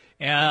playbook.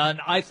 And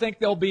I think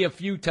there'll be a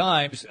few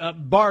times,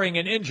 barring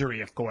an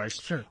injury, of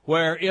course,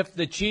 where if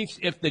the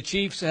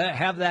Chiefs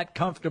have that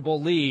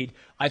comfortable lead,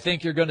 I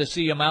think you're going to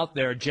see him out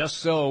there just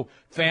so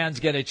fans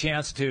get a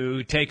chance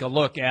to take a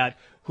look at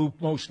who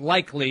most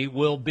likely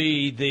will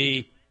be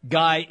the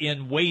guy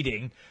in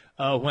waiting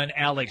when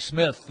Alex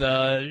Smith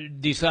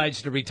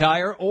decides to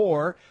retire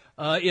or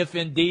if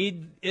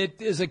indeed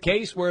it is a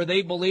case where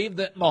they believe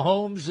that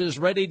Mahomes is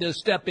ready to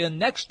step in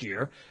next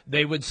year,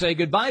 they would say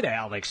goodbye to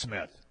Alex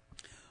Smith.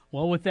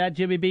 Well, with that,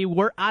 Jimmy B,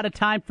 we're out of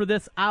time for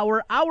this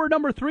hour. Hour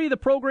number 3 of the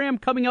program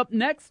coming up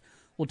next.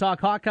 We'll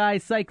talk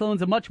Hawkeyes,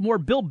 Cyclones, and much more.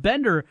 Bill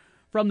Bender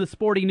from the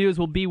Sporting News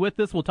will be with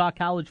us. We'll talk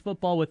college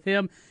football with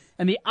him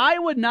and the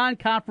Iowa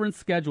non-conference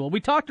schedule. We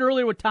talked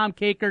earlier with Tom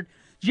Kakert.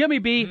 Jimmy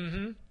B,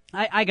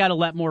 I got to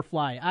let more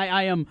fly.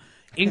 I am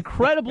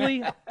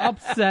incredibly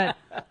upset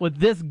with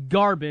this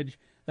garbage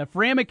that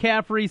Fran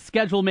McCaffrey's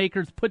schedule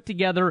makers put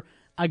together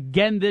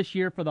again this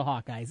year for the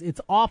Hawkeyes.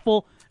 It's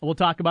awful, and we'll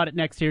talk about it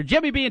next year.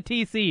 Jimmy B and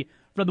TC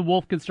from the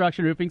Wolf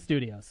Construction Roofing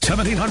Studios.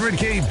 1700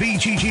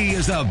 KBGG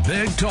is the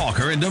big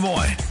talker in Des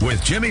Moines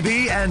with Jimmy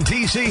B and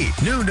TC.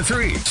 Noon to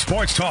 3.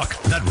 Sports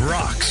talk that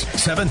rocks.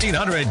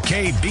 1700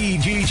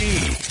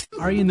 KBGG.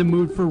 Are you in the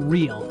mood for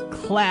real,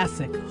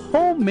 classic,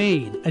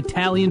 homemade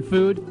Italian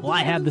food? Well,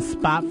 I have the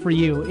spot for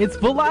you. It's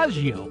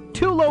Villaggio.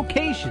 2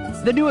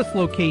 locations. The newest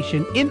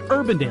location in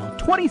Urbandale,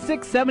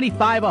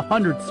 2675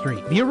 100th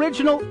Street. The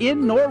original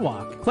in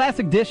Norwalk.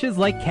 Classic dishes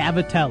like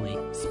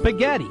cavatelli,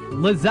 spaghetti,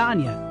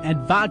 lasagna, and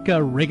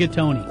vodka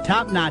rigatoni.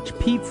 Top-notch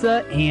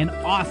pizza and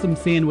awesome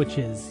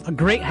sandwiches. A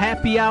great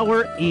happy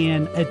hour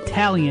and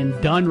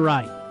Italian done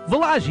right.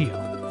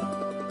 Villaggio.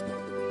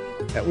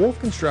 At Wolf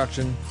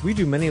Construction, we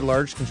do many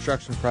large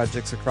construction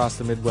projects across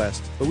the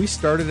Midwest, but we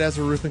started as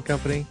a roofing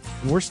company,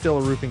 and we're still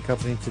a roofing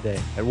company today.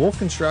 At Wolf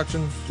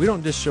Construction, we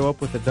don't just show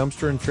up with a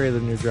dumpster and trailer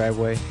in your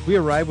driveway. We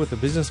arrive with a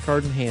business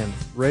card in hand,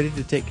 ready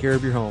to take care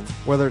of your home.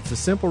 Whether it's a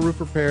simple roof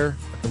repair,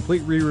 a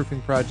complete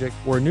re-roofing project,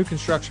 or a new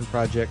construction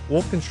project,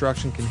 Wolf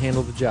Construction can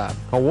handle the job.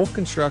 Call Wolf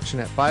Construction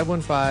at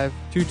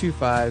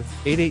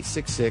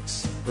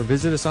 515-225-8866 or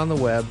visit us on the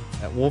web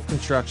at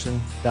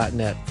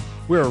wolfconstruction.net.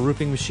 We're a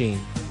roofing machine.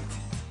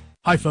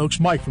 Hi folks,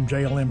 Mike from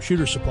JLM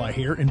Shooter Supply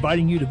here,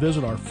 inviting you to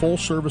visit our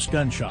full-service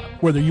gun shop.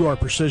 Whether you are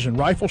precision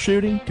rifle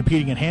shooting,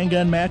 competing in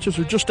handgun matches,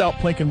 or just out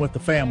plinking with the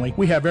family,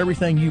 we have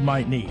everything you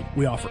might need.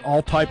 We offer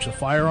all types of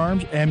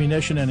firearms,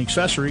 ammunition, and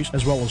accessories,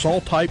 as well as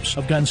all types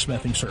of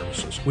gunsmithing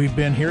services. We've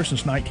been here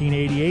since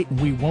 1988,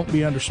 and we won't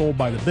be undersold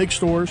by the big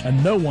stores,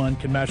 and no one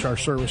can match our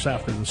service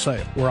after the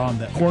sale. We're on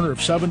the corner of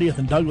 70th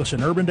and Douglas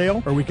in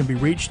Urbandale, or we can be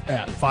reached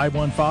at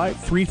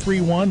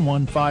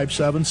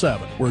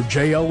 515-331-1577. We're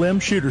JLM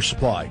Shooter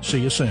Supply. See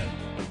you soon.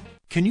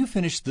 Can you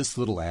finish this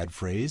little ad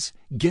phrase?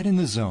 Get in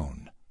the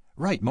zone.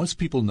 Right, most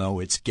people know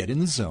it's get in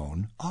the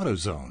zone,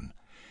 AutoZone.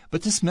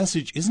 But this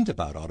message isn't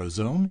about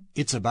AutoZone,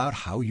 it's about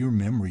how your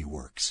memory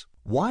works.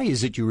 Why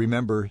is it you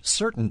remember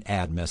certain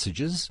ad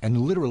messages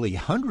and literally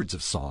hundreds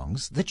of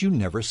songs that you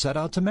never set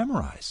out to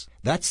memorize?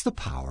 That's the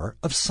power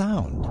of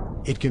sound.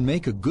 It can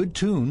make a good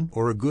tune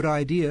or a good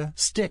idea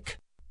stick.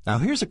 Now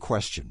here's a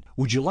question.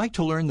 Would you like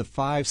to learn the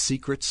 5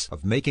 secrets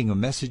of making a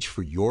message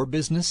for your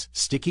business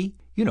sticky?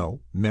 You know,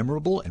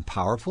 memorable and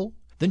powerful?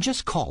 Then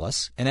just call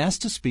us and ask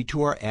to speak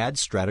to our ad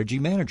strategy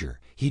manager.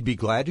 He'd be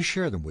glad to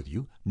share them with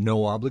you,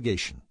 no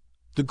obligation.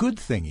 The good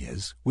thing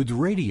is, with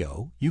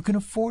radio, you can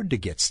afford to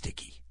get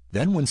sticky.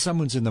 Then when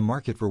someone's in the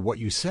market for what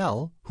you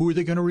sell, who are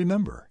they going to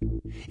remember?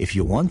 If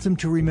you want them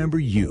to remember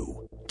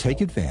you,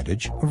 take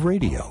advantage of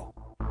radio.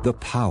 The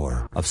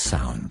power of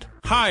sound.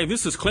 Hi,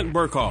 this is Clint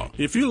Burkhall.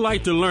 If you'd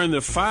like to learn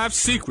the 5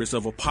 secrets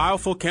of a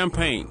powerful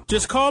campaign,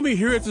 just call me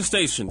here at the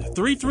station,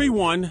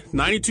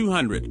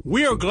 331-9200.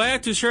 We are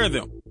glad to share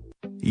them.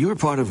 You're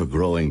part of a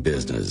growing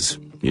business.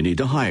 You need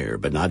to hire,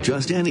 but not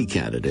just any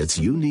candidates.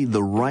 You need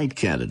the right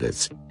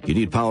candidates. You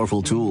need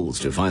powerful tools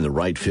to find the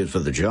right fit for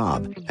the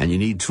job, and you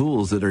need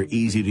tools that are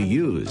easy to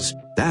use.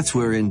 That's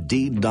where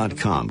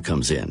Indeed.com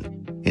comes in.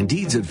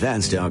 Indeed's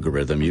advanced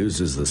algorithm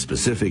uses the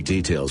specific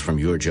details from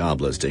your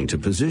job listing to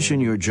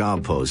position your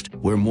job post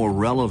where more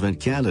relevant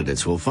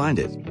candidates will find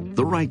it.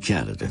 The right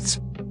candidates.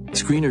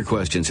 Screener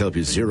questions help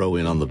you zero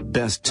in on the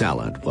best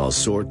talent, while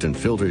sort and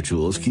filter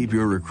tools keep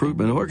your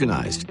recruitment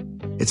organized.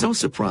 It's no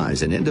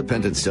surprise an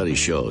independent study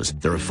shows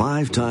there are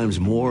 5 times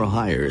more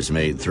hires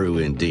made through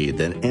Indeed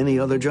than any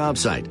other job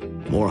site.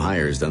 More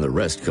hires than the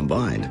rest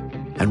combined.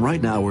 And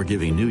right now we're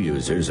giving new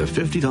users a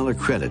 $50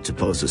 credit to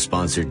post a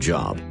sponsored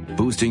job,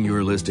 boosting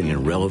your listing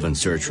in relevant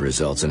search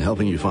results and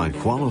helping you find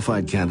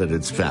qualified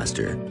candidates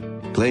faster.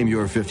 Claim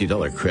your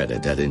 $50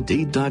 credit at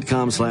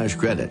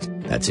Indeed.com/credit.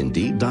 That's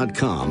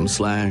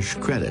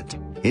Indeed.com/credit.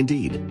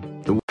 Indeed.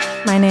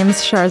 My name is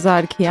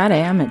Sharzad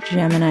Kiade. I'm a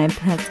Gemini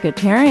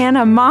pescatarian,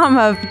 a mom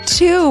of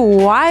 2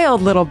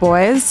 wild little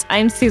boys.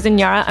 I'm Susan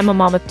Yara. I'm a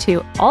mom of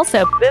 2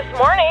 also. This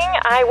morning,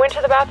 I went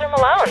to the bathroom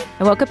alone.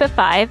 I woke up at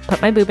 5,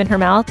 put my boob in her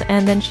mouth,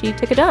 and then she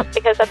took a dump.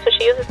 Because that's what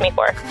she uses me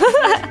for.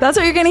 That's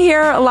what you're going to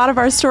hear. A lot of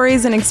our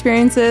stories and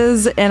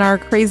experiences and our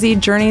crazy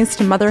journeys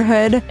to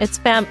motherhood. It's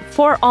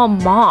for all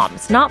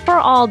moms, not for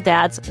all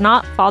dads,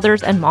 not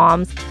fathers and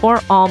moms,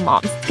 for all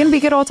moms. It's going to be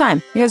a good old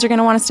time. You guys are going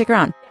to want to stick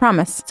around.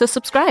 Promise. So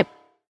subscribe.